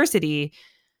this diversity,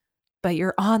 but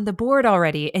you're on the board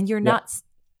already and yeah,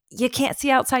 you can't see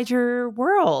outside your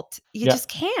world. You yeah, just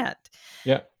can't.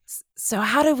 yeah, So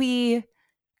how do we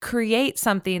create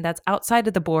something that's outside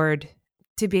of the board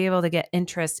to be able to get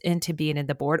interest into being in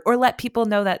the board or let people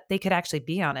know that they could actually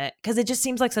be on it? Because it just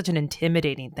seems like such an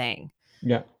intimidating thing.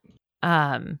 yeah,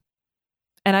 Um,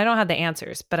 and I don't have the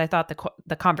answers, but I thought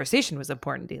the conversation was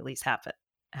important to at least have it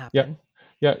yeah. happen.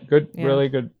 Yeah, good, Yeah. really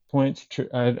good points.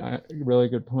 Really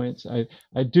good points.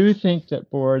 I do think that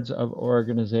boards of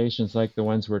organizations like the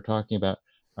ones we're talking about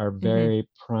are Hmm. very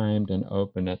primed and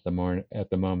open at the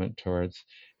moment towards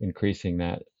increasing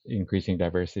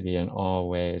diversity in all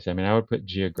ways. I mean, I would put Yeah.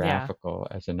 geographical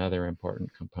as another important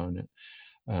component.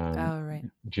 Um, Oh, right.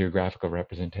 Geographical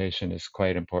representation is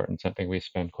quite important, something we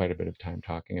spend quite a bit of time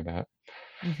talking about.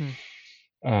 Hmm.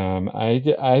 I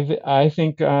think, I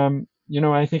think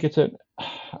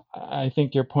I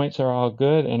think your points are all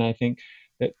good, and I think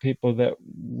that people that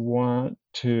want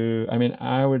to, I mean,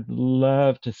 I would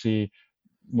love to see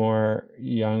more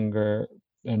younger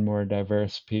and more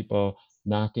diverse people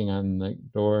knocking on the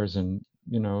doors and,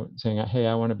 saying, "Hey,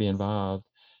 I want to be involved."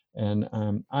 And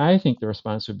I think the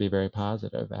response would be very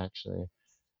positive, actually.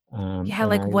 Yeah. And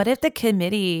Like, what if the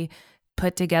committee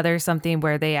put together something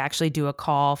where they actually do a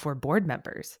call for board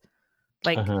members?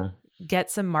 Like, uh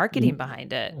get some marketing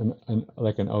behind it.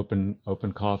 like an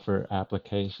open call for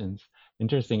applications.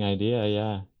 Interesting idea,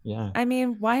 yeah. Yeah. I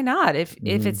mean, why not? If Hmm.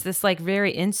 it's this like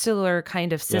very insular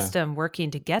kind of Yeah. system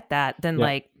working to get that, then Yeah.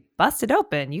 like bust it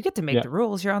open. You get to make Yeah. the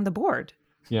rules. You're on the board.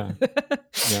 Yeah.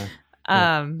 Yeah.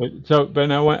 Yeah. um, But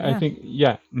now I yeah, think,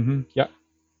 yeah. Yeah.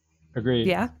 Agreed.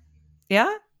 yeah,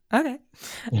 yeah. Okay.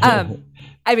 Um,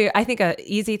 I mean, I think a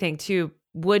easy thing too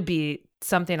would be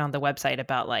something on the website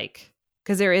about like,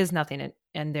 because there is nothing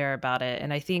in there about it.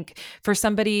 And I think for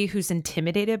somebody who's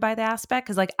intimidated by the aspect,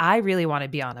 because like I really want to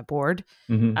be on a board,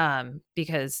 Hmm.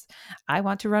 because I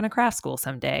want to run a craft school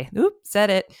someday. Oop, said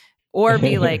it. Or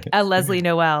be like a Leslie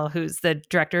Noel, who's the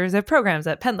director of programs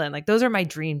at Penland. Like those are my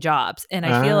dream jobs. And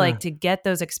I feel like Ah, to get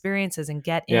those experiences and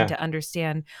get in yeah. to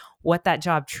understand what that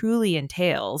job truly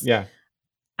entails, Yeah.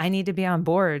 I need to be on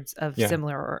boards of Yeah.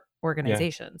 similar Yeah.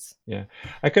 organizations. Yeah.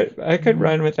 I could Mhm.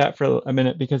 run with that for a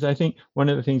minute, because I think one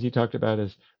of the things you talked about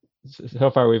is,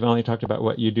 so far we've only talked about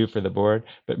what you do for the board,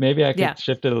 but maybe I Yeah. could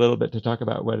shift it a little bit to talk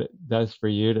about what it does for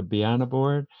you to be on a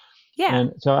board. Yeah.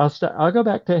 And so I'll go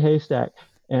back to Haystack.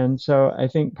 And so I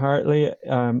think partly,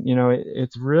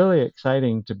 it's really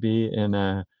exciting to be in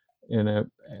a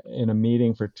in a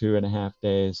meeting for 2.5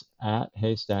 days at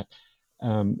Haystack,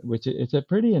 which it's a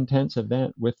pretty intense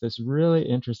event with this really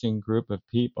interesting group of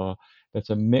people. That's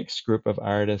a mixed group of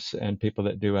artists and people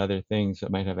that do other things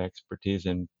that might have expertise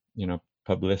in,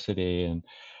 publicity and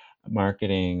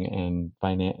marketing and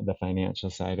the financial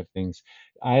side of things.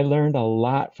 I learned a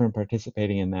lot from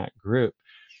participating in that group.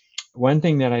 One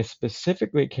thing that I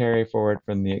specifically carry forward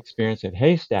from the experience at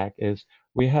Haystack is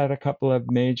we had a couple of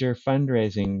major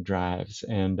fundraising drives,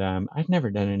 and I'd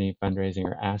never done any fundraising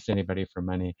or asked anybody for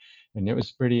money, and it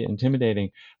was pretty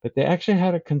intimidating. But they actually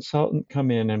had a consultant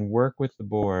come in and work with the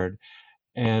board,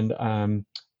 and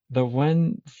the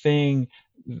one thing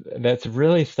that's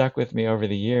really stuck with me over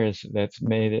the years, that's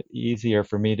made it easier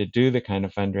for me to do the kind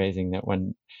of fundraising that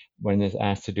one is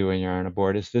asked to do when you're on a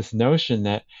board, is this notion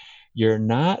that you're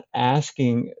not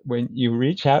asking, when you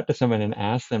reach out to someone and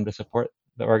ask them to support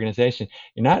the organization,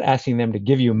 you're not asking them to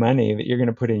give you money that you're going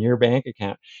to put in your bank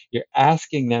account. You're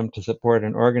asking them to support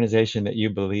an organization that you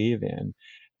believe in.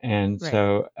 And Right.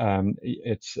 so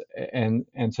it's and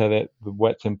so that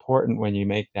what's important when you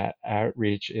make that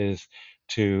outreach is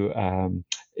to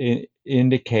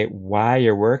indicate why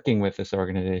you're working with this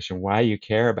organization, why you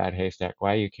care about Haystack,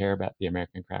 why you care about the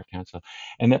American Craft Council,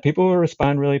 and that people will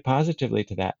respond really positively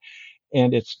to that.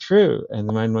 And it's true.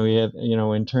 And when we have,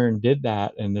 in turn did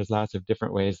that, and there's lots of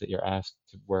different ways that you're asked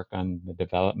to work on the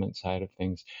development side of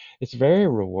things, it's very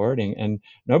rewarding. And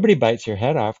nobody bites your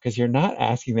head off, because you're not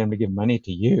asking them to give money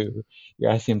to you.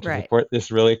 You're asking them to Right. support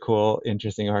this really cool,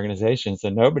 interesting organization. So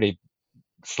nobody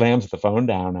slams the phone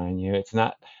down on you. It's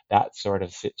not that sort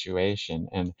of situation.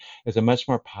 And it's a much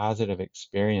more positive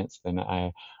experience than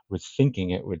I was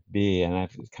thinking it would be. And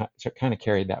I've kind of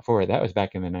carried that forward. That was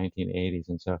back in the 1980s.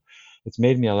 And so it's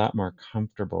made me a lot more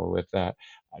comfortable with that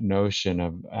notion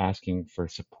of asking for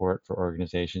support for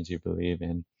organizations you believe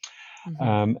in.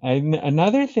 Mhm. And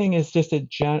another thing is just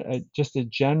a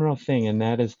general thing, and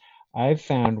that is, I've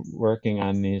found working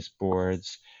on these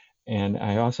boards, and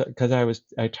I also, because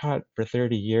I taught for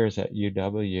 30 years at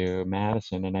UW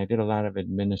Madison, and I did a lot of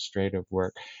administrative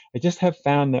work. I just have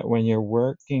found that when you're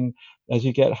working, as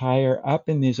you get higher up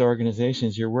in these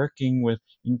organizations, you're working with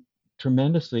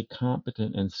tremendously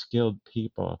competent and skilled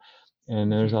people.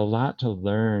 And there's a Mhm. lot to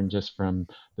learn just from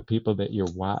the people that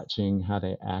you're watching, how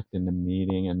they act in the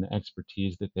meeting, and the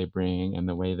expertise that they bring, and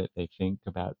the way that they think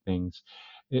about things.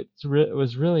 It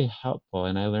was really helpful,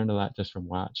 and I learned a lot just from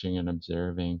watching and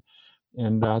observing,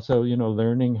 and also,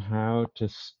 learning how to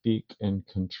speak and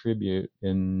contribute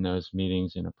in those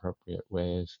meetings in appropriate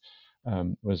ways,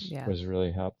 Yeah. was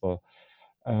really helpful.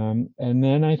 And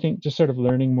then I think just sort of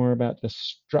learning more about the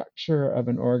structure of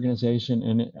an organization,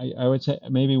 and I would say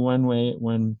maybe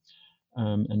one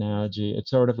analogy. It's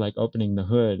sort of like opening the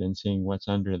hood and seeing what's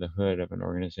under the hood of an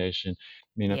organization.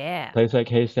 I mean, a Yeah. place like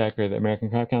Haystack or the American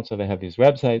Craft Council, they have these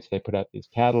websites, they put out these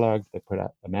catalogs, they put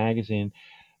out a magazine.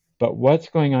 But what's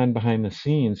going on behind the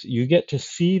scenes, you get to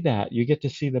see that. You get to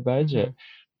see the budget. Mhm.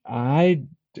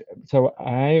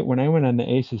 I when I went on the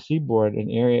ACC board, an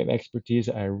area of expertise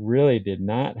I really did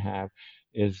not have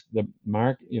is the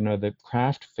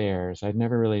craft fairs. I'd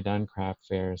never really done craft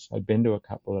fairs. I'd been to a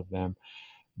couple of them,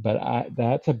 but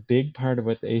that's a big part of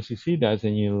what the ACC does.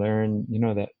 And you learn,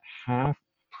 that half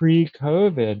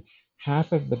pre-COVID,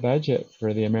 half of the budget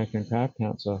for the American Craft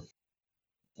Council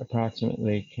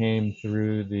approximately came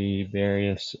through the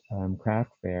various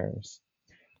craft fairs.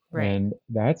 Right. And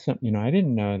that's something, I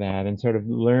didn't know that. And sort of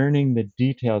learning the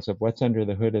details of what's under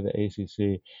the hood of the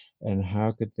ACC and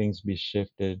how could things be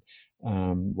shifted.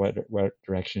 what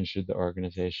direction should the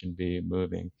organization be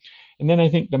moving. And then I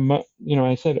think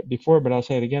I said it before, but I'll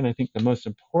say it again. I think the most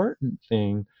important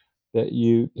thing that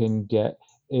you can get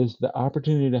is the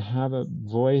opportunity to have a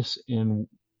voice in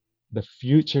the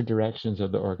future directions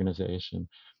of the organization.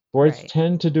 Boards Right.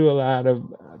 tend to do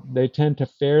they tend to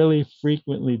fairly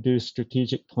frequently do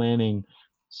strategic planning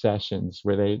sessions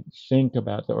where they think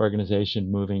about the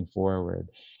organization moving forward.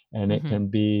 And it Hmm. can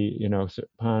be,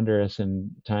 ponderous and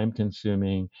time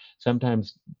consuming.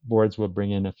 Sometimes boards will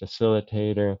bring in a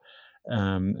facilitator.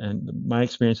 And my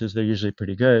experience is they're usually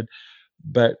pretty good,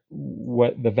 but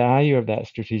what the value of that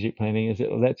strategic planning is,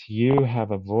 it lets you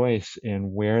have a voice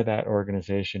in where that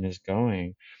organization is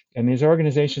going. And these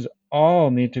organizations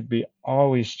all need to be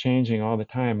always changing all the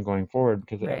time going forward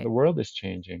because the Right. world is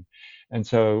changing. And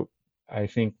so I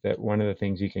think that one of the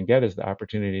things you can get is the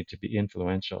opportunity to be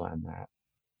influential on that.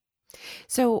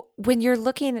 So when you're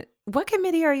looking, what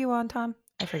committee are you on, Tom?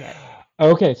 I forget.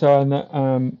 Okay, so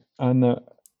on the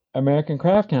American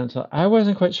Craft Council, I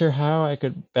wasn't quite sure how I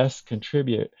could best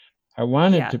contribute. I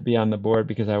wanted Yeah. to be on the board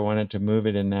because I wanted to move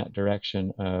it in that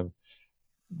direction of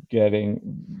getting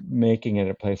making it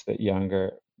a place that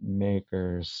younger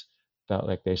makers felt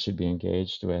like they should be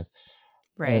engaged with.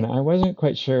 And Right. I wasn't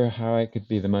quite sure how I could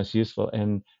be the most useful.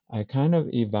 And I kind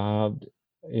of evolved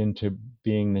into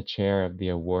being the chair of the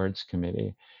awards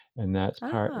committee. And that's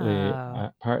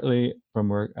Oh. partly from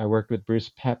work. I worked with Bruce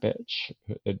Pepich,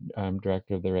 the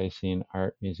director of the Racine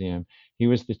Art Museum. He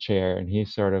was the chair, and he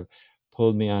sort of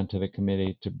pulled me onto the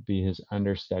committee to be his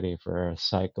understudy for a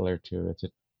cycle or two.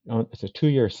 It's a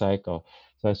 2-year cycle.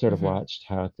 So I sort of Hmm. watched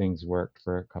how things worked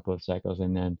for a couple of cycles,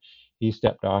 and then he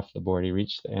stepped off the board. He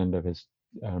reached the end of his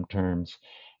terms.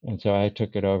 And so I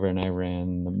took it over and I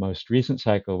ran the most recent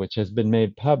cycle, which has been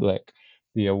made public.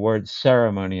 The awards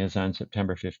ceremony is on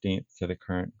September 15th to the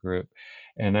current group.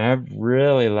 And I've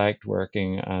really liked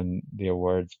working on the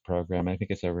awards program. I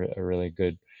think it's a really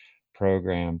good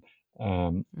program.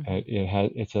 Hmm.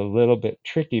 It's a little bit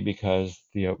tricky because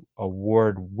the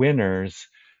award winners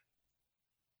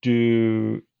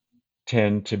do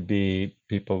tend to be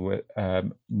people with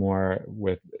more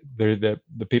with they're the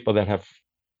people that have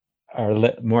are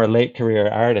more late career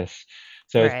artists.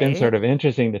 So it's been Right. sort of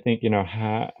interesting to think,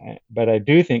 but I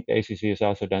do think the ACC has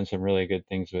also done some really good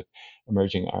things with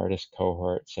emerging artist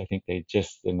cohorts. I think they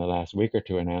just in the last week or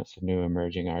two announced a new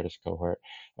emerging artist cohort.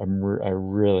 I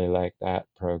really like that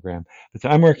program. But so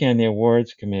I'm working on the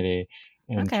awards committee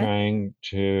and Okay. trying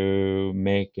to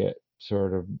make it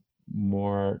sort of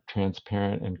more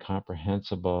transparent and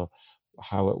comprehensible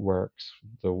how it works,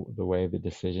 the way the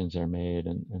decisions are made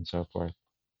and so forth.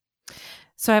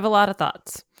 So I have a lot of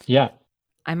thoughts. Yeah.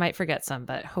 I might forget some,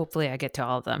 but hopefully I get to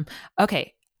all of them.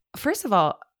 Okay. First of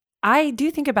all, I do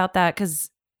think about that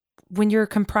because when you're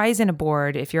comprising a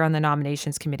board, if you're on the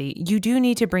nominations committee, you do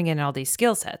need to bring in all these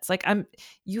skill sets.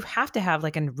 You have to have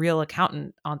like a real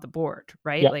accountant on the board,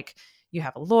 right? Yeah. Like you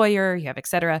have a lawyer, you have et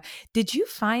cetera. Did you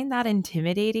find that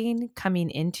intimidating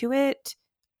coming into it?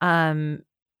 Um,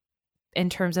 in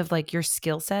terms of like your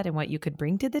skill set and what you could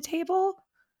bring to the table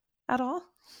at all?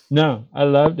 No, I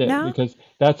loved it No? because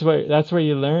that's where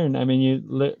you learn. I mean,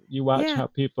 you watch Yeah. how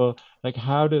people like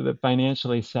how do the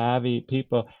financially savvy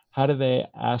people how do they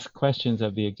ask questions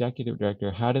of the executive director?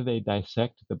 How do they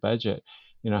dissect the budget?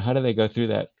 How do they go through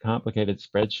that complicated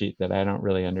spreadsheet that I don't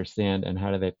really understand, and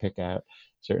how do they pick out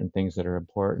certain things that are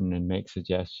important and make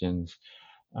suggestions?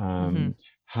 Hmm. Um,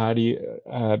 how do you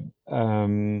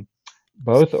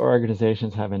both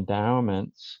organizations have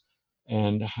endowments,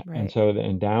 and Right. so the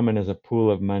endowment is a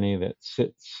pool of money that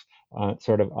sits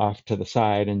sort of off to the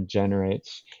side and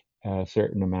generates a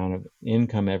certain amount of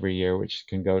income every year, which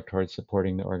can go towards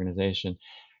supporting the organization.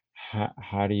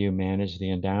 How do you manage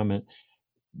the endowment?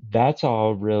 That's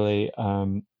all really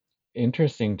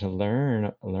interesting to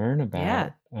learn Yeah.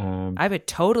 about. I would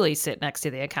totally sit next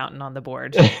to the accountant on the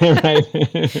board. Right.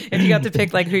 If you got to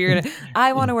pick like who you're gonna,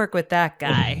 I want to work with that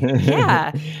guy.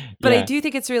 Yeah. But I Yeah, do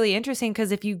think it's really interesting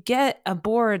because if you get a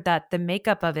board that the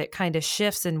makeup of it kind of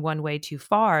shifts in one way too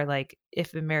far, like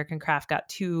if American Craft got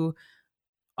too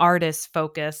artist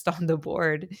focused on the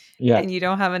board yeah, and you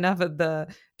don't have enough of the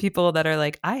people that are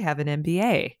like, I have an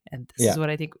MBA and this is yeah, what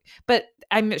I think. But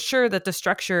I'm sure that the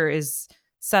structure is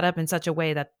set up in such a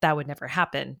way that that would never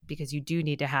happen because you do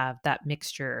need to have that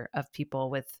mixture of people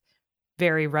with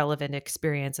very relevant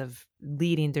experience of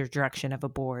leading the direction of a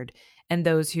board and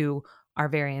those who are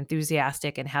very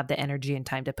enthusiastic and have the energy and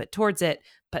time to put towards it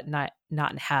but not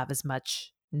have as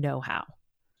much know-how.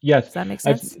 Yes, Does that make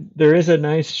I've, sense? there is a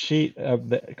nice sheet of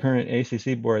the current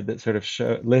ACC board that sort of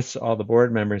lists all the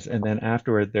board members, and then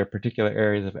afterward their particular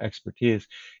areas of expertise.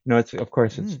 It's of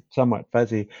course it's Mm, somewhat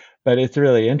fuzzy, but it's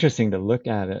really interesting to look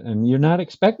at it. And you're not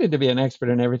expected to be an expert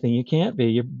in everything. You can't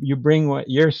be. You bring what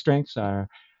your strengths are,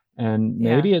 and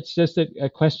yeah. maybe it's just a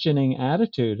questioning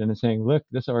attitude and saying, look,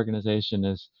 this organization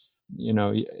is,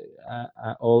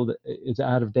 old, is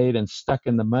out of date and stuck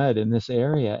in the mud in this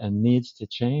area and needs to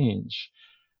change.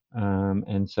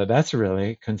 And so that's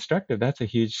really constructive. That's a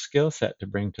huge skill set to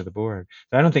bring to the board.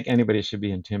 So I don't think anybody should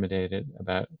be intimidated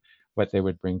about what they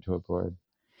would bring to a board.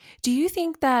 Do you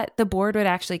think that the board would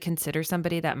actually consider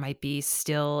somebody that might be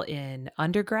still in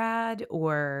undergrad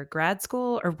or grad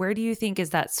school? Or where do you think is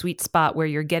that sweet spot where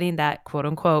you're getting that quote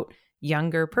unquote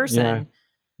younger Yeah, person,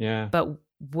 yeah, but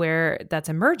where that's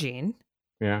emerging,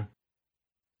 yeah.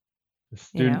 The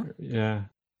you know? student, yeah.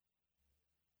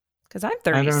 Because I'm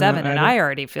I don't know. 37 and I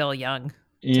already feel young to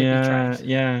be Yeah, trying.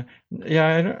 yeah,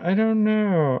 yeah. I don't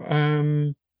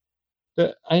know.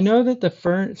 I know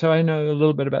that so I know a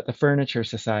little bit about the Furniture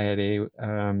Society.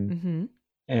 Mm-hmm.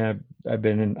 And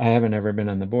I haven't ever been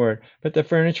on the board, but the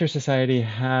Furniture Society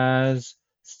has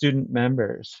student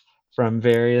members from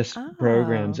various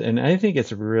programs, Oh, and I think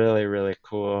it's really, really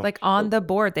cool. like on the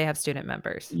board, they have student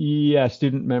members. Yeah,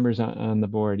 student members on the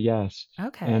board, yes. And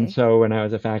Okay. so when I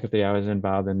was a faculty, I was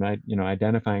involved in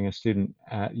identifying a student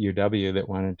at UW that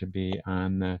wanted to be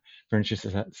on the Furniture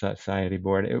Society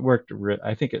board. It worked.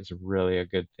 I think it's really a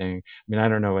good thing. I mean, I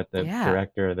don't know what the Yeah.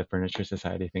 director of the Furniture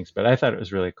Society thinks, but I thought it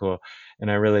was really cool, and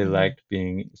I really Hmm. liked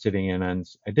sitting in on.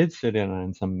 I did sit in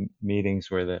on some meetings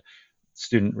where the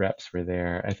student reps were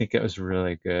there. I think it was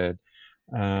really good.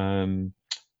 Um,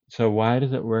 so why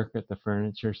does it work at the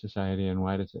Furniture Society and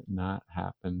why does it not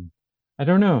happen? I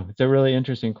don't know. It's a really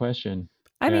interesting question.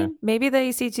 I Yeah, mean, maybe the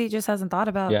ACT just hasn't thought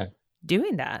about yeah,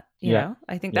 doing that. yeah,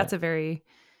 I think yeah, that's a very,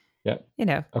 yeah. you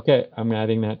know, Okay, I'm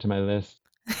adding that to my list.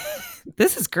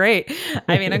 this is great.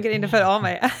 I mean, I'm getting to put all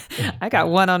my, I got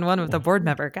one on one with a board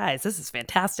member. Guys, this is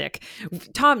fantastic.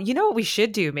 Tom, you know what we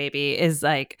should do maybe is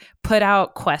like put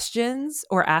out questions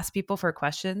or ask people for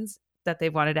questions that they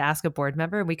wanted to ask a board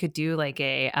member. And we could do like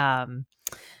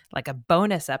a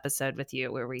bonus episode with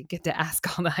you where we get to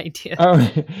ask all the ideas.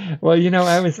 Oh, well,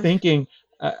 I was thinking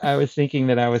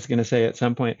that I was going to say at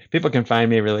some point, people can find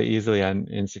me really easily on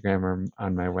Instagram or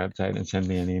on my website and send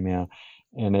me an email.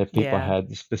 And if people Yeah.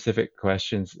 had specific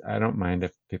questions, I don't mind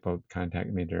if people contact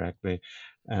me directly,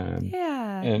 um,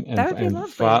 Yeah. and That and would be and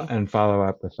lovely. follow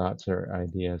up with thoughts or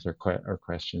ideas or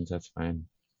questions. That's fine.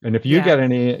 And if you Yeah. got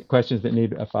any questions that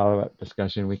need a follow-up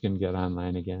discussion, we can get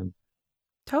online again.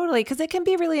 Totally, because it can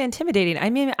be really intimidating. I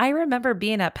mean, I remember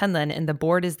being at Penland and the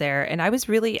board is there, and I was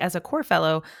really, as a core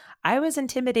fellow, I was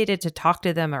intimidated to talk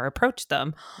to them or approach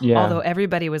them. Although Yeah.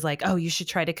 everybody was like, "Oh, you should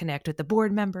try to connect with the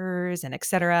board members and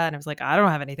etc." And I was like, "I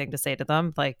don't have anything to say to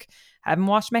them. Like, haven't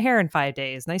washed my hair in 5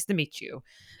 days. Nice to meet you."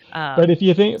 But Um, if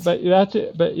you think, but that's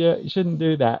it. But yeah, you shouldn't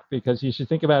do that because you should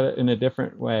think about it in a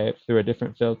different way through a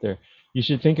different filter. You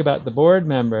should think about the board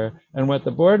member and what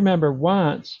the board member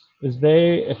wants is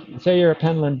if say you're a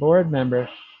Penland board member,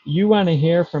 you want to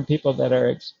hear from people that are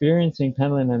experiencing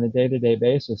Penland on a day-to-day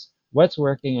basis, what's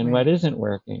working and what right. isn't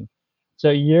working.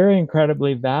 So you're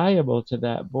incredibly valuable to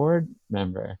that board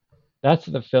member. That's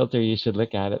the filter you should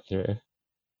look at it through.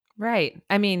 Right.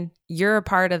 I mean, you're a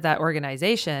part of that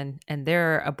organization and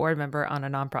they're a board member on a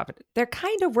nonprofit. They're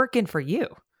kind of working for you.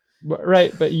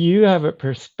 Right, but you have a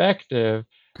perspective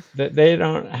that they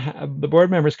don't have. The board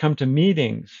members come to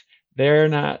meetings. They're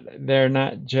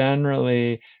not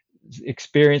generally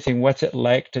experiencing what's it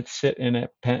like to sit in a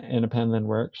Penland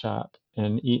workshop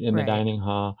and eat in the Right. dining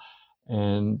hall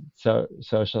and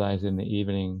socialize in the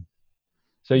evening.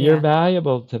 So you're Yeah.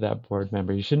 valuable to that board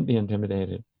member. You shouldn't be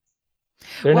intimidated.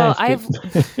 They're Well, nice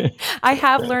people. I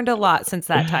have learned a lot since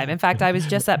that time. In fact, I was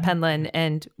just at Penland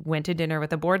and went to dinner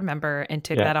with a board member and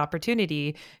took Yeah, that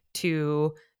opportunity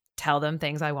to tell them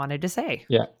things I wanted to say.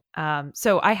 yeah,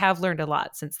 So I have learned a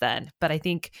lot since then, but I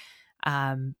think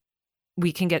um,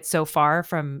 we can get so far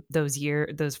from those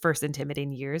first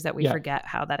intimidating years that we yeah. forget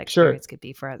how that Sure, experience could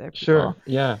be for other sure. people.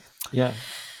 Yeah, yeah.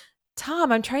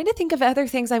 Tom, I'm trying to think of other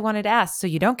things I wanted to ask. So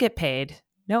you don't get paid.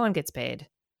 No one gets paid.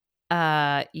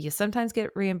 You sometimes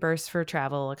get reimbursed for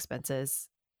travel expenses.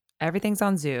 Everything's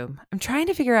on Zoom. I'm trying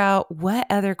to figure out what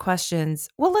other questions.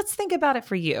 Well, let's think about it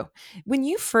for you. When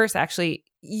you first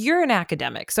you're an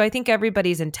academic. So I think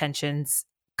everybody's intentions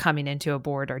coming into a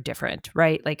board are different,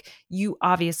 right? Like you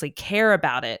obviously care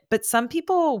about it, but some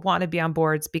people want to be on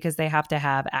boards because they have to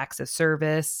have access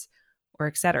service or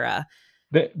et cetera.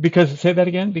 Because say that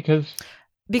again. Because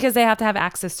because they have to have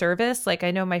access service. Like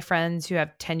I know my friends who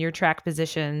have tenure track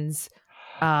positions.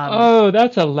 Um, Oh,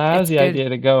 that's a it's lousy good. idea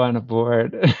to go on a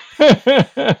board.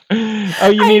 Oh,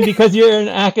 you I mean know. because you're an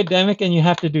academic and you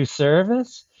have to do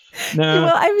service? No,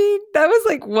 Well, I mean, that was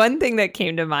like one thing that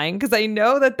came to mind because I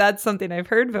know that that's something I've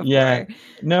heard yeah, before.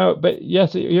 no, but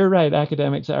yes, you're right.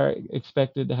 Academics are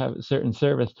expected to have a certain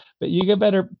service, but you get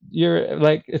better. You're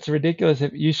like, it's ridiculous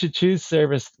if you should choose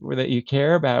service that you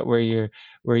care about, where you,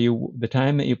 the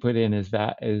time that you put in is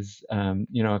that is,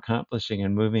 accomplishing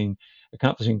and moving,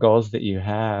 accomplishing goals that you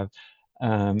have.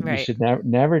 You Right. should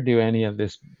never do any of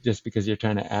this just because you're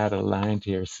trying to add a line to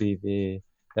your CV.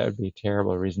 That would be a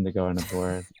terrible reason to go on a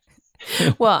board.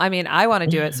 Well, I mean, I want to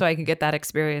do it so I can get that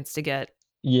experience to get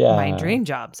my Yeah. dream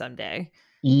job someday.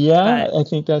 Yeah, But I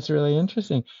think that's really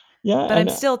interesting. Yeah, but I'm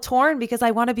and still torn because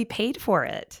I want to be paid for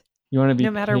it you want to be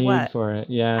no matter paid what. for it.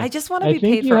 Yeah. I just want to I be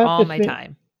think paid you for have all to my think,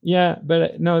 time. yeah,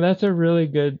 but no, that's a really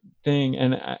good thing.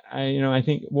 And I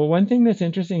think, well, one thing that's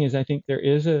interesting is I think there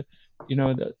is a,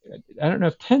 I don't know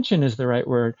if tension is the right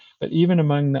word, but even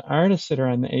among the artists that are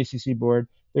on the ACC board,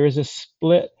 there is a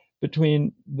split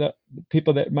between the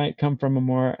people that might come from a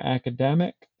more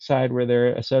academic side where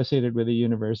they're associated with a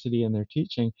university and they're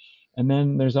teaching. And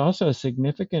then there's also a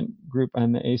significant group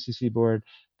on the ACC board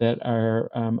that are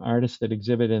artists that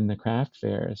exhibit in the craft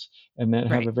fairs and that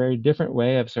have Right. a very different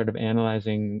way of sort of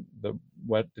analyzing the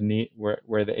what the need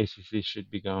where the ACC should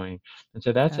be going. And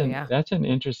so Oh yeah. that's an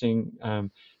interesting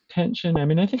tension. I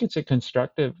mean, I think it's a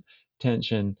constructive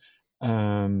tension.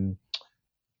 Um,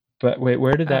 but wait,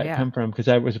 where did Oh that yeah. come from? Because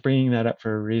I was bringing that up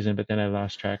for a reason, but then I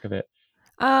lost track of it.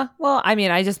 Well, I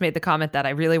mean, I just made the comment that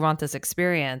I really want this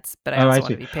experience, but I Oh, I also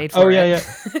want to see. be paid Oh, for yeah, it.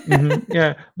 yeah.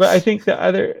 Yeah. But I think the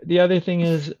other thing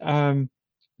is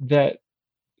that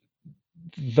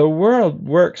the world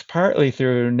works partly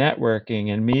through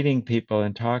networking and meeting people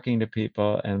and talking to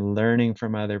people and learning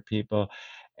from other people.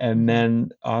 And Hmm. then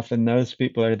often those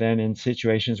people are then in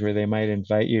situations where they might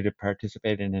invite you to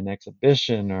participate in an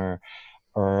exhibition or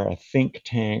a think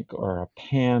tank or a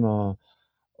panel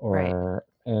Right. or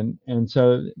and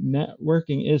so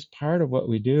networking is part of what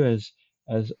we do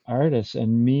as artists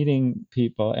and meeting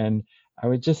people. And I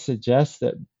would just suggest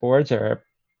that boards are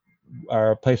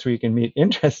a place where you can meet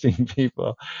interesting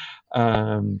people.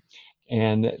 um,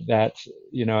 and that's,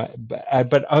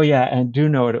 but oh yeah, and do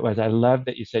know what it was. I love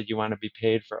that you said you want to be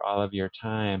paid for all of your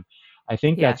time. I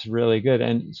think Yeah. that's really good.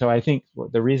 And so I think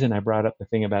the reason I brought up the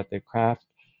thing about the craft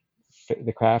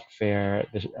fair,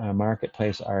 the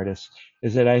marketplace artists,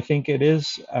 is that I think it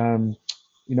is,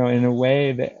 in a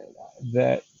way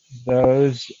that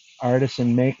those artists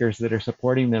and makers that are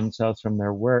supporting themselves from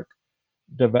their work,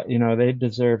 they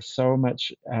deserve so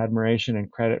much admiration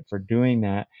and credit for doing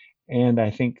that. And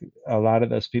I think a lot of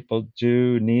those people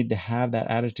do need to have that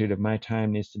attitude of my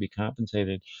time needs to be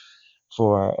compensated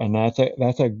for, and that's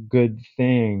a good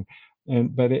thing.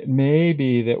 And but it may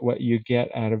be that what you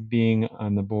get out of being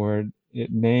on the board,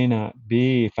 it may not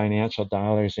be financial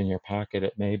dollars in your pocket.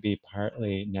 It may be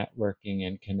partly networking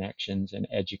and connections and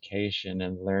education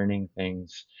and learning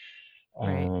things.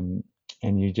 Right. um,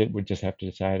 and would just have to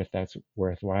decide if that's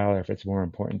worthwhile or if it's more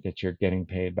important that you're getting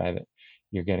paid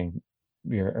you're getting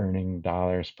you're earning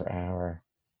dollars per hour.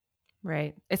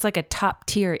 Right. It's like a top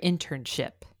tier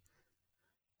internship.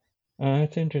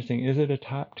 That's interesting. Is it a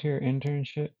top tier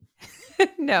internship?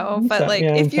 No, In but some, like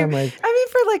yeah, in if you, some ways, I mean,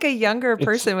 for like a younger it's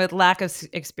person with lack of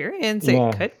experience, it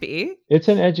yeah, could be. it's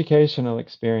an educational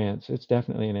experience. It's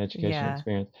definitely an educational Yeah.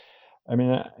 experience. I mean,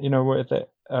 with it,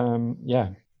 yeah,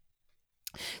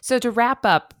 So to wrap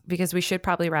up, because we should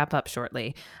probably wrap up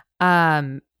shortly,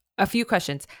 um, a few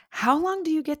questions. How long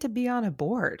do you get to be on a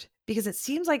board? Because it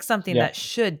seems like something yeah. that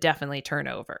should definitely turn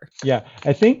over. Yeah,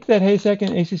 I think that HASEC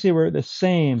and ACC were the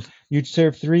same. You'd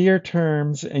serve 3-year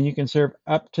terms, and you can serve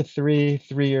up to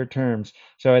three-year terms.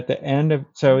 So at the end of,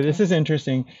 so this Okay. is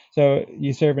interesting. So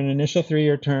you serve an initial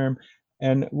 3-year term,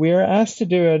 and we are asked to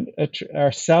do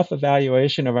our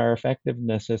self-evaluation of our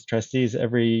effectiveness as trustees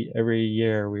every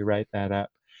year. We write that up,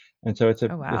 and so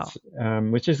Oh wow. it's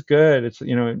which is good. It's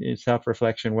it's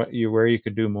self-reflection, where you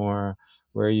could do more,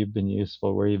 where you've been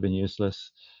useful, where you've been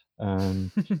useless.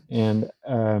 Um, and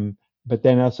but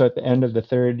then also at the end of the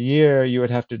third year, you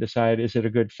would have to decide, is it a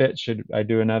good fit? Should I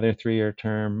do another 3-year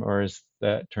term, or is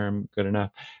that term good enough?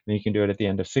 And you can do it at the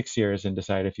end of 6 years and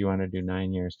decide if you want to do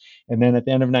 9 years. And then at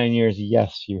the end of 9 years,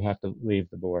 yes, you have to leave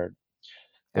the board.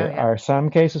 Oh There yeah. are some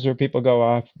cases where people go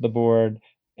off the board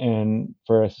and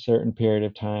for a certain period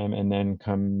of time and then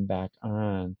come back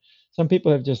on. Some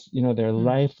people have just, they're Hmm.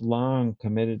 lifelong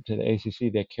committed to the ACC.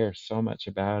 They care so much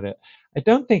about it. I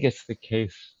don't think it's the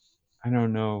case. I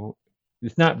don't know.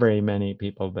 it's not very many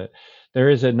people, but there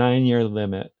is a 9-year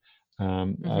limit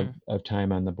Hmm. of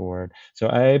time on the board. So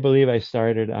I believe I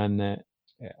started on the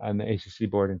ACC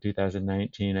board in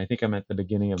 2019. I think I'm at the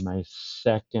beginning of my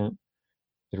second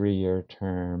 3-year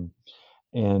term,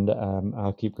 and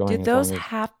I'll keep going Did as those long as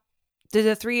have did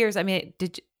the 3 years? I mean,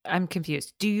 I'm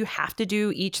confused. Do you have to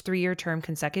do each 3-year term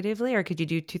consecutively, or could you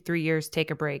do 2, 3 years,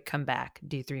 take a break, come back,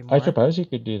 do three I more? suppose you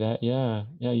could do that. Yeah,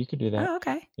 yeah, you could do that. Oh,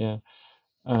 okay. Yeah.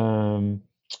 Um,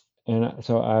 and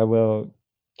so I will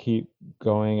keep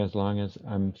going as long as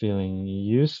I'm feeling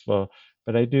useful.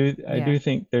 But I do Yeah.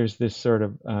 think there's this sort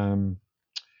of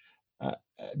uh,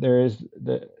 there is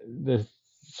the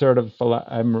sort of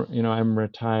I'm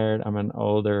retired. I'm an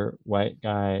older white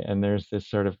guy, and there's this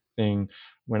sort of thing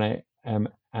when I am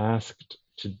asked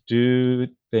to do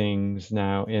things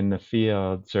now in the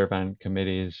field, serve on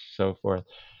committees, so forth.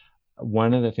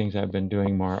 One of the things I've been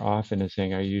doing more often is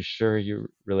saying, "Are you sure you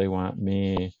really want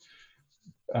me?"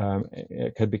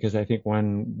 Because I think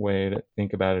one way to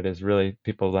think about it is really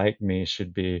people like me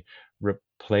should be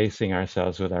replacing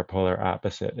ourselves with our polar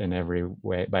opposite in every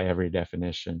way, by every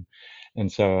definition.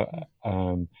 And so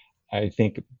um, I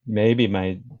think maybe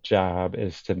my job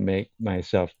is to make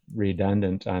myself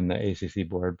redundant on the ACC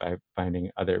board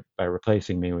by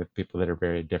replacing me with people that are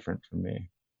very different from me.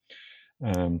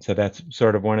 So that's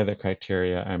sort of one of the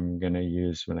criteria I'm going to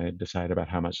use when I decide about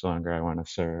how much longer I want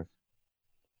to serve.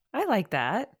 I like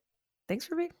that. Thanks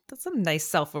for being that's some nice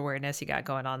self-awareness you got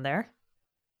going on there.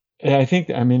 Yeah,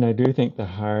 I mean, I do think the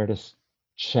hardest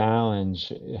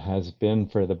challenge has been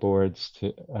for the boards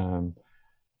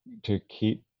to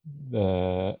keep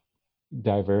the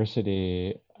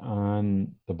diversity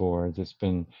on the boards. It's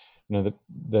been,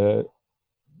 the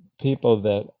people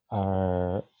that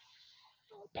are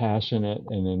passionate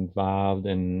and involved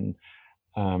and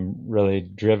really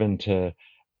driven to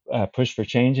push for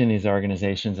change in these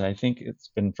organizations. I think it's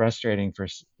been frustrating for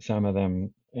some of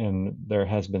them, and there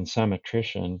has been some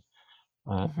attrition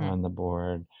Mhm. on the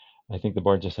board. I think the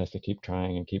board just has to keep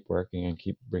trying and keep working and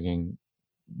keep bringing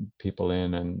people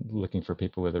in and looking for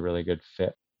people with a really good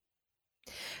fit.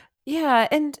 Yeah,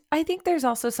 and I think there's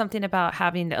also something about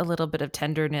having a little bit of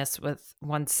tenderness with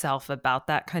oneself about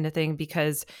that kind of thing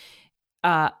because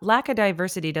lack of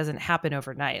diversity doesn't happen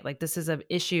overnight. Like this is an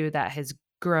issue that has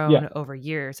Yeah, grown over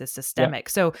years, is yeah, systemic.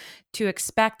 So to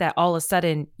expect that all of a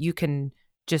sudden you can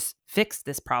just fix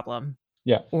this problem,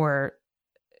 yeah, or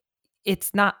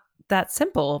it's not that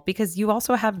simple because you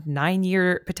also have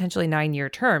 9-year, potentially 9-year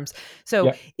terms. So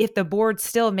yeah, if the board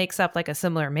still makes up like a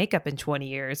similar makeup in 20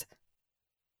 years,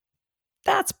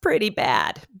 that's pretty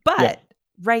bad. yeah, But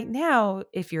right now,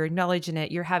 if you're acknowledging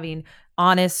it, you're having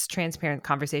honest, transparent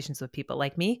conversations with people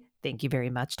like me. Thank you very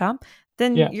much, Tom.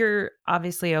 Then yeah. you're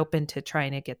obviously open to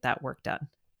trying to get that work done.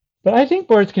 But I think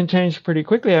boards can change pretty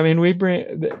quickly. I mean,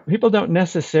 people don't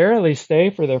necessarily stay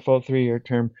for their full 3-year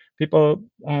term. People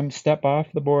step off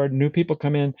the board. New people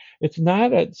come in. It's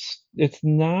not like it's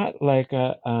not like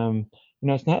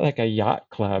a yacht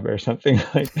club or something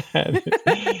like that.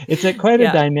 It's a quite a Yeah.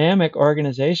 dynamic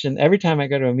organization. Every time I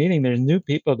go to a meeting, there's new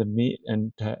people to meet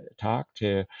and to talk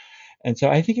to, and so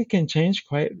I think it can change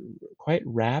quite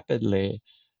rapidly.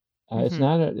 Hmm. It's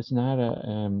not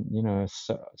a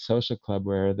social club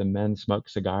where the men smoke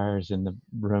cigars in the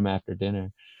room after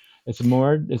dinner. It's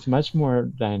much more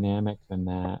dynamic than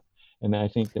that. And I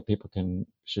think that people can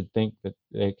should think that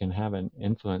they can have an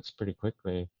influence pretty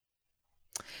quickly.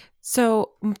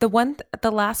 So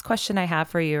the last question I have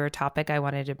for you, or topic I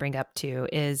wanted to bring up too,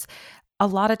 is a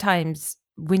lot of times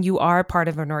when you are part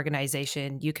of an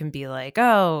organization, you can be like,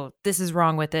 oh, this is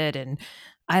wrong with it. And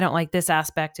I don't like this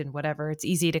aspect and whatever. It's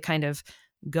easy to kind of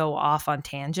go off on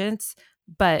tangents.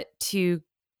 But to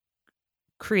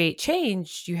create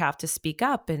change, you have to speak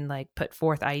up and like put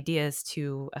forth ideas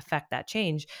to affect that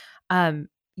change.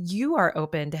 You are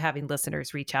open to having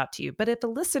listeners reach out to you. But if a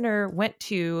listener went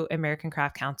to American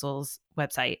Craft Council's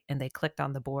website and they clicked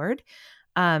on the board,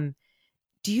 um,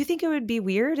 do you think it would be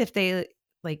weird if they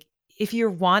like if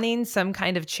you're wanting some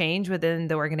kind of change within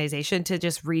the organization to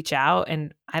just reach out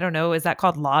and I don't know, is that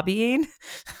called lobbying?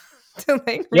 To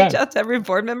like reach Yeah, out to every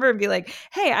board member and be like,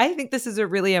 "Hey, I think this is a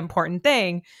really important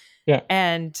thing yeah.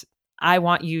 and I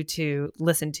want you to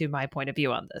listen to my point of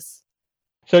view on this."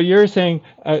 So you're saying,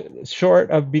 short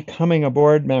of becoming a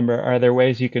board member, are there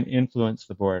ways you can influence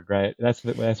the board, right? That's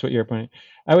what you're pointing.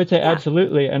 I would say Yeah,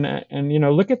 absolutely, and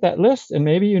look at that list, and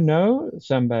maybe you know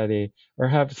somebody or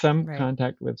have some right.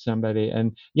 contact with somebody,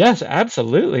 and yes,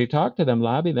 absolutely, talk to them,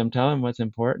 lobby them, tell them what's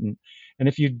important. And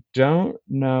if you don't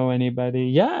know anybody,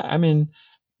 yeah, I mean,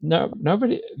 no,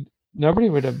 nobody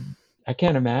would have. I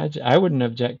can't imagine. I wouldn't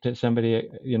object to somebody,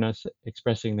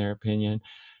 expressing their opinion.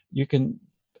 You can,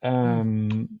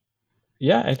 Mm.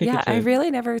 yeah, I think Yeah, it's I a,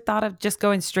 really never thought of just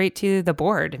going straight to the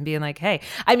board and being like, hey,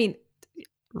 I mean,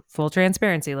 full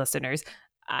transparency, listeners,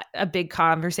 a big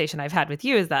conversation I've had with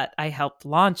you is that I helped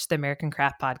launch the American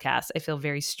Craft Podcast. I feel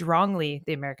very strongly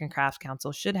the American Craft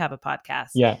Council should have a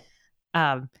podcast. yeah,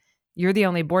 Um, you're the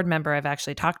only board member I've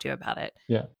actually talked to about it.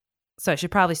 yeah, So I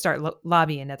should probably start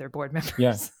lobbying other board yeah.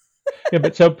 members. Yeah,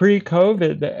 but so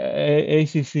pre-COVID, the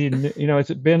ACC,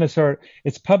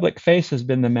 its public face has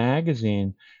been the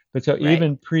magazine. But so Right,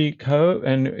 even pre-COVID,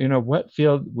 and what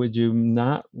field would you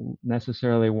not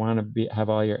necessarily want to have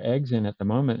all your eggs in at the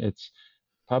moment? It's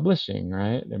publishing,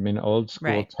 right? I mean, old school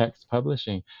right, text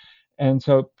publishing. And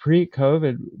so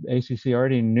pre-COVID, ACC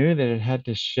already knew that it had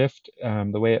to shift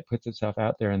the way it puts itself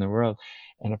out there in the world.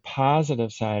 And a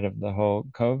positive side of the whole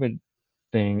COVID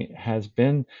thing has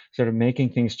been sort of making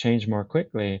things change more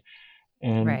quickly.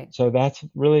 And right. so that's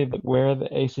really where the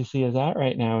ACC is at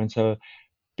right now. And so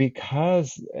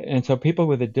people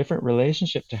with a different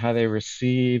relationship to how they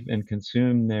receive and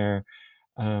consume their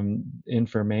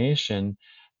information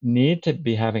need to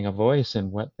be having a voice in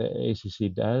what the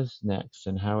ACC does next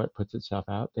and how it puts itself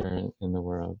out there in the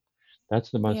world.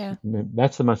 That's the most Yeah,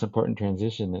 that's the most important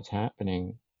transition that's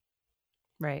happening.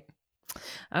 right.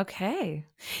 Okay.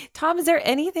 Tom, is there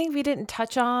anything we didn't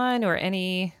touch on or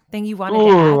anything you wanted to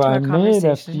Oh, add to I our made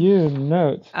a conversation? few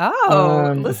notes.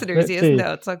 Oh, listeners, he Let's has see.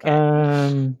 notes.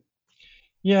 Okay.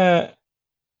 Yeah,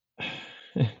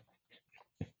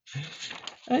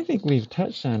 I think we've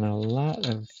touched on a lot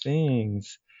of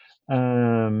things.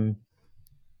 Um,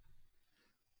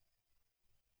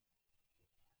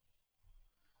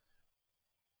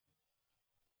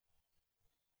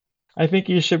 I think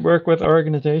you should work with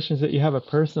organizations that you have a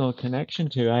personal connection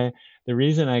to. The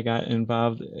reason I got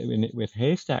involved with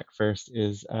Haystack first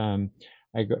is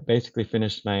basically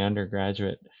finished my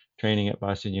undergraduate training at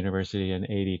Boston University in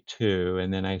 '82,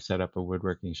 and then I set up a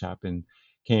woodworking shop in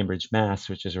Cambridge, Mass,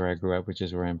 which is where I grew up, which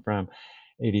is where I'm from,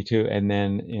 '82, and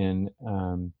then in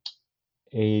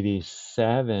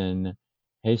 '87,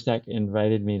 Haystack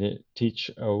invited me to teach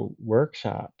a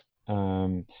workshop.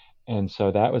 And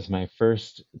so that was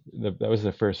that was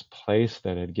the first place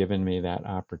that had given me that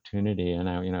opportunity. And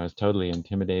I was totally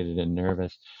intimidated and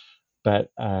nervous. But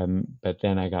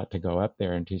then I got to go up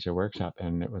there and teach a workshop,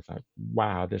 and it was like,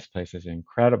 wow, this place is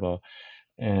incredible.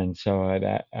 And so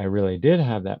I really did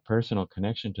have that personal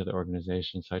connection to the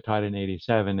organization. So I taught in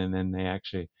 '87, and then they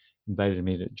actually invited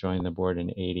me to join the board in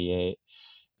 '88.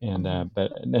 And Mhm.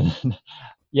 but then,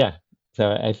 yeah,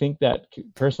 so I think that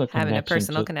personal Having a connection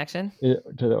personal connection. to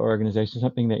the organization,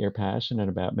 something that you're passionate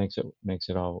about, makes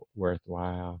it all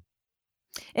worthwhile.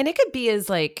 And it could be as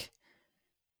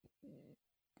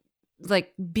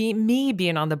me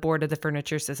being on the board of the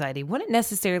Furniture Society wouldn't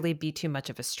necessarily be too much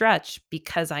of a stretch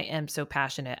because I am so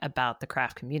passionate about the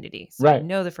craft community. So I Right,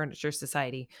 know the Furniture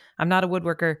Society. I'm not a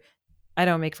woodworker. I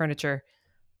don't make furniture,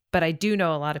 but I do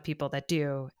know a lot of people that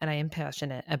do, and I am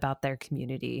passionate about their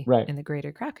community right, and the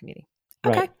greater craft community.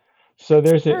 right. Okay. So All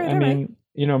right. I All right. mean,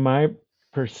 my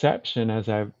perception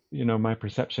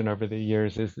over the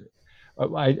years is,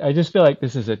 I just feel like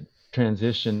this is a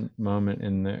transition moment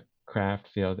in the craft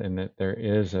field, and that there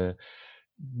is a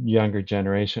younger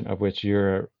generation of which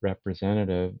you're a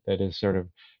representative that is sort of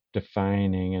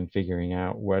defining and figuring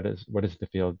out what is the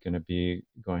field going to be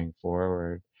going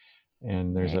forward.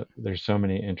 And Right. there's so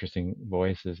many interesting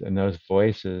voices, and those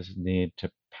voices need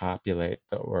to populate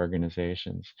the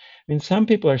organizations. I mean, some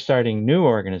people are starting new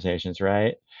organizations,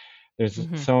 right? There's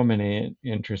Hmm. so many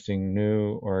interesting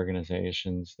new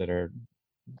organizations that are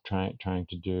trying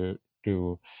to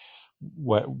do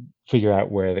what figure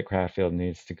out where the craft field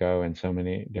needs to go in so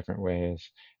many different ways.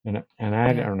 And I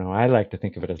Yeah. don't know, I like to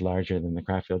think of it as larger than the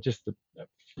craft field, just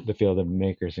the field of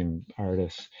makers and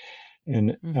artists.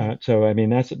 And Hmm. so, I mean,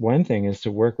 that's one thing, is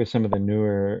to work with some of the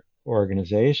newer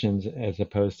organizations as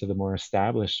opposed to the more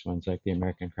established ones like the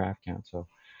American Craft Council.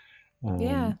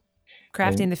 Yeah. Um,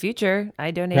 Crafting and the Future.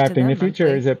 I donate to Crafting the them Future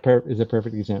monthly. is a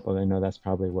perfect example. I know that's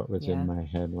probably what was in Yeah. my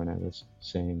head when I was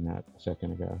saying that a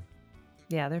second ago.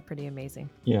 Yeah. They're pretty amazing.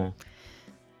 Yeah.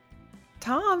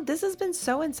 Tom, this has been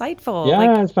so insightful.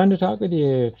 Yeah, it's fun to talk with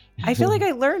you. I feel like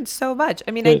I learned so much.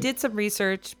 I mean, I Good. did some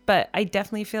research, but I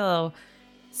definitely feel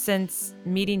since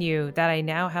meeting you that I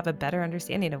now have a better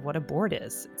understanding of what a board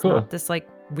is. It's Cool. not this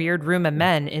weird room of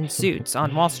men in suits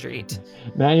on Wall Street.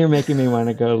 Now you're making me want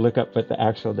to go look up what the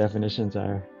actual definitions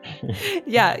are.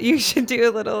 Yeah, you should do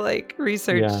a little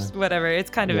research, Yeah, whatever. It's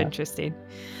kind of yeah, interesting.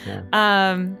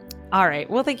 yeah. All right.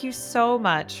 Well, thank you so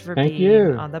much for Thank being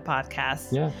you. on the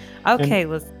podcast. Yeah. And Okay,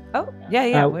 Oh,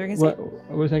 yeah. What were you going to say?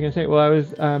 What was I going to say? Well,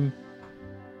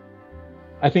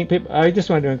 I think I just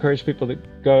wanted to encourage people to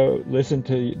go listen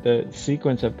to the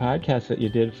sequence of podcasts that you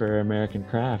did for American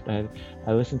Craft. I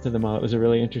listened to them all. It was a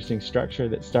really interesting structure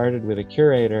that started with a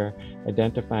curator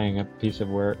identifying a piece of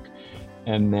work,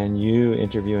 and then you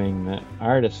interviewing the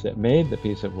artist that made the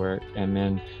piece of work. And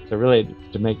then, so really,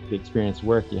 to make the experience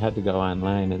work, you had to go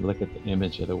online and look at the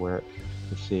image of the work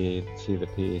to see the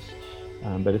piece.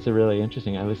 But it's a really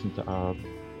interesting. I listened to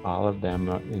all of them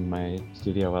in my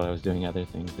studio while I was doing other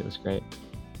things. It was great.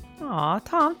 Aw,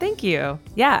 Tom, thank you.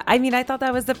 Yeah, I mean, I thought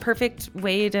that was the perfect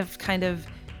way to kind of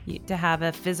to have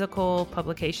a physical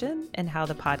publication, and how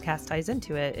the podcast ties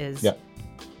into it is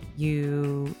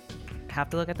you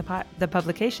have to look at the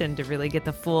publication to really get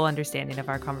the full understanding of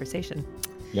our conversation.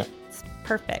 Yeah. It's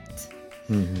perfect.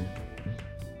 Mm-hmm.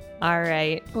 All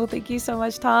right. Well, thank you so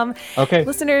much, Tom. Okay.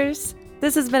 Listeners,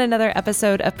 this has been another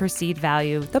episode of Perceived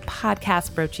Value, the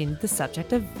podcast broaching the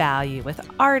subject of value with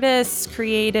artists,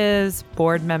 creatives,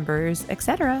 board members,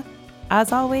 etc.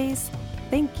 As always,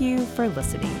 thank you for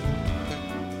listening.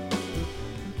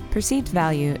 Perceived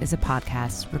Value is a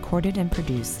podcast recorded and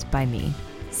produced by me,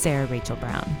 Sarah Rachel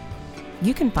Brown.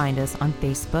 You can find us on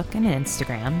Facebook and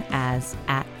Instagram as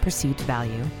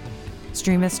 @PerceivedValue.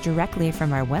 Stream us directly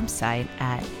from our website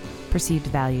at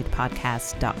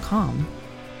perceivedvaluedpodcast.com.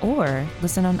 or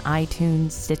listen on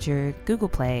iTunes, Stitcher, Google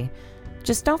Play.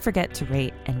 Just don't forget to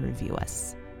rate and review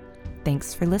us.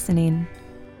 Thanks for listening.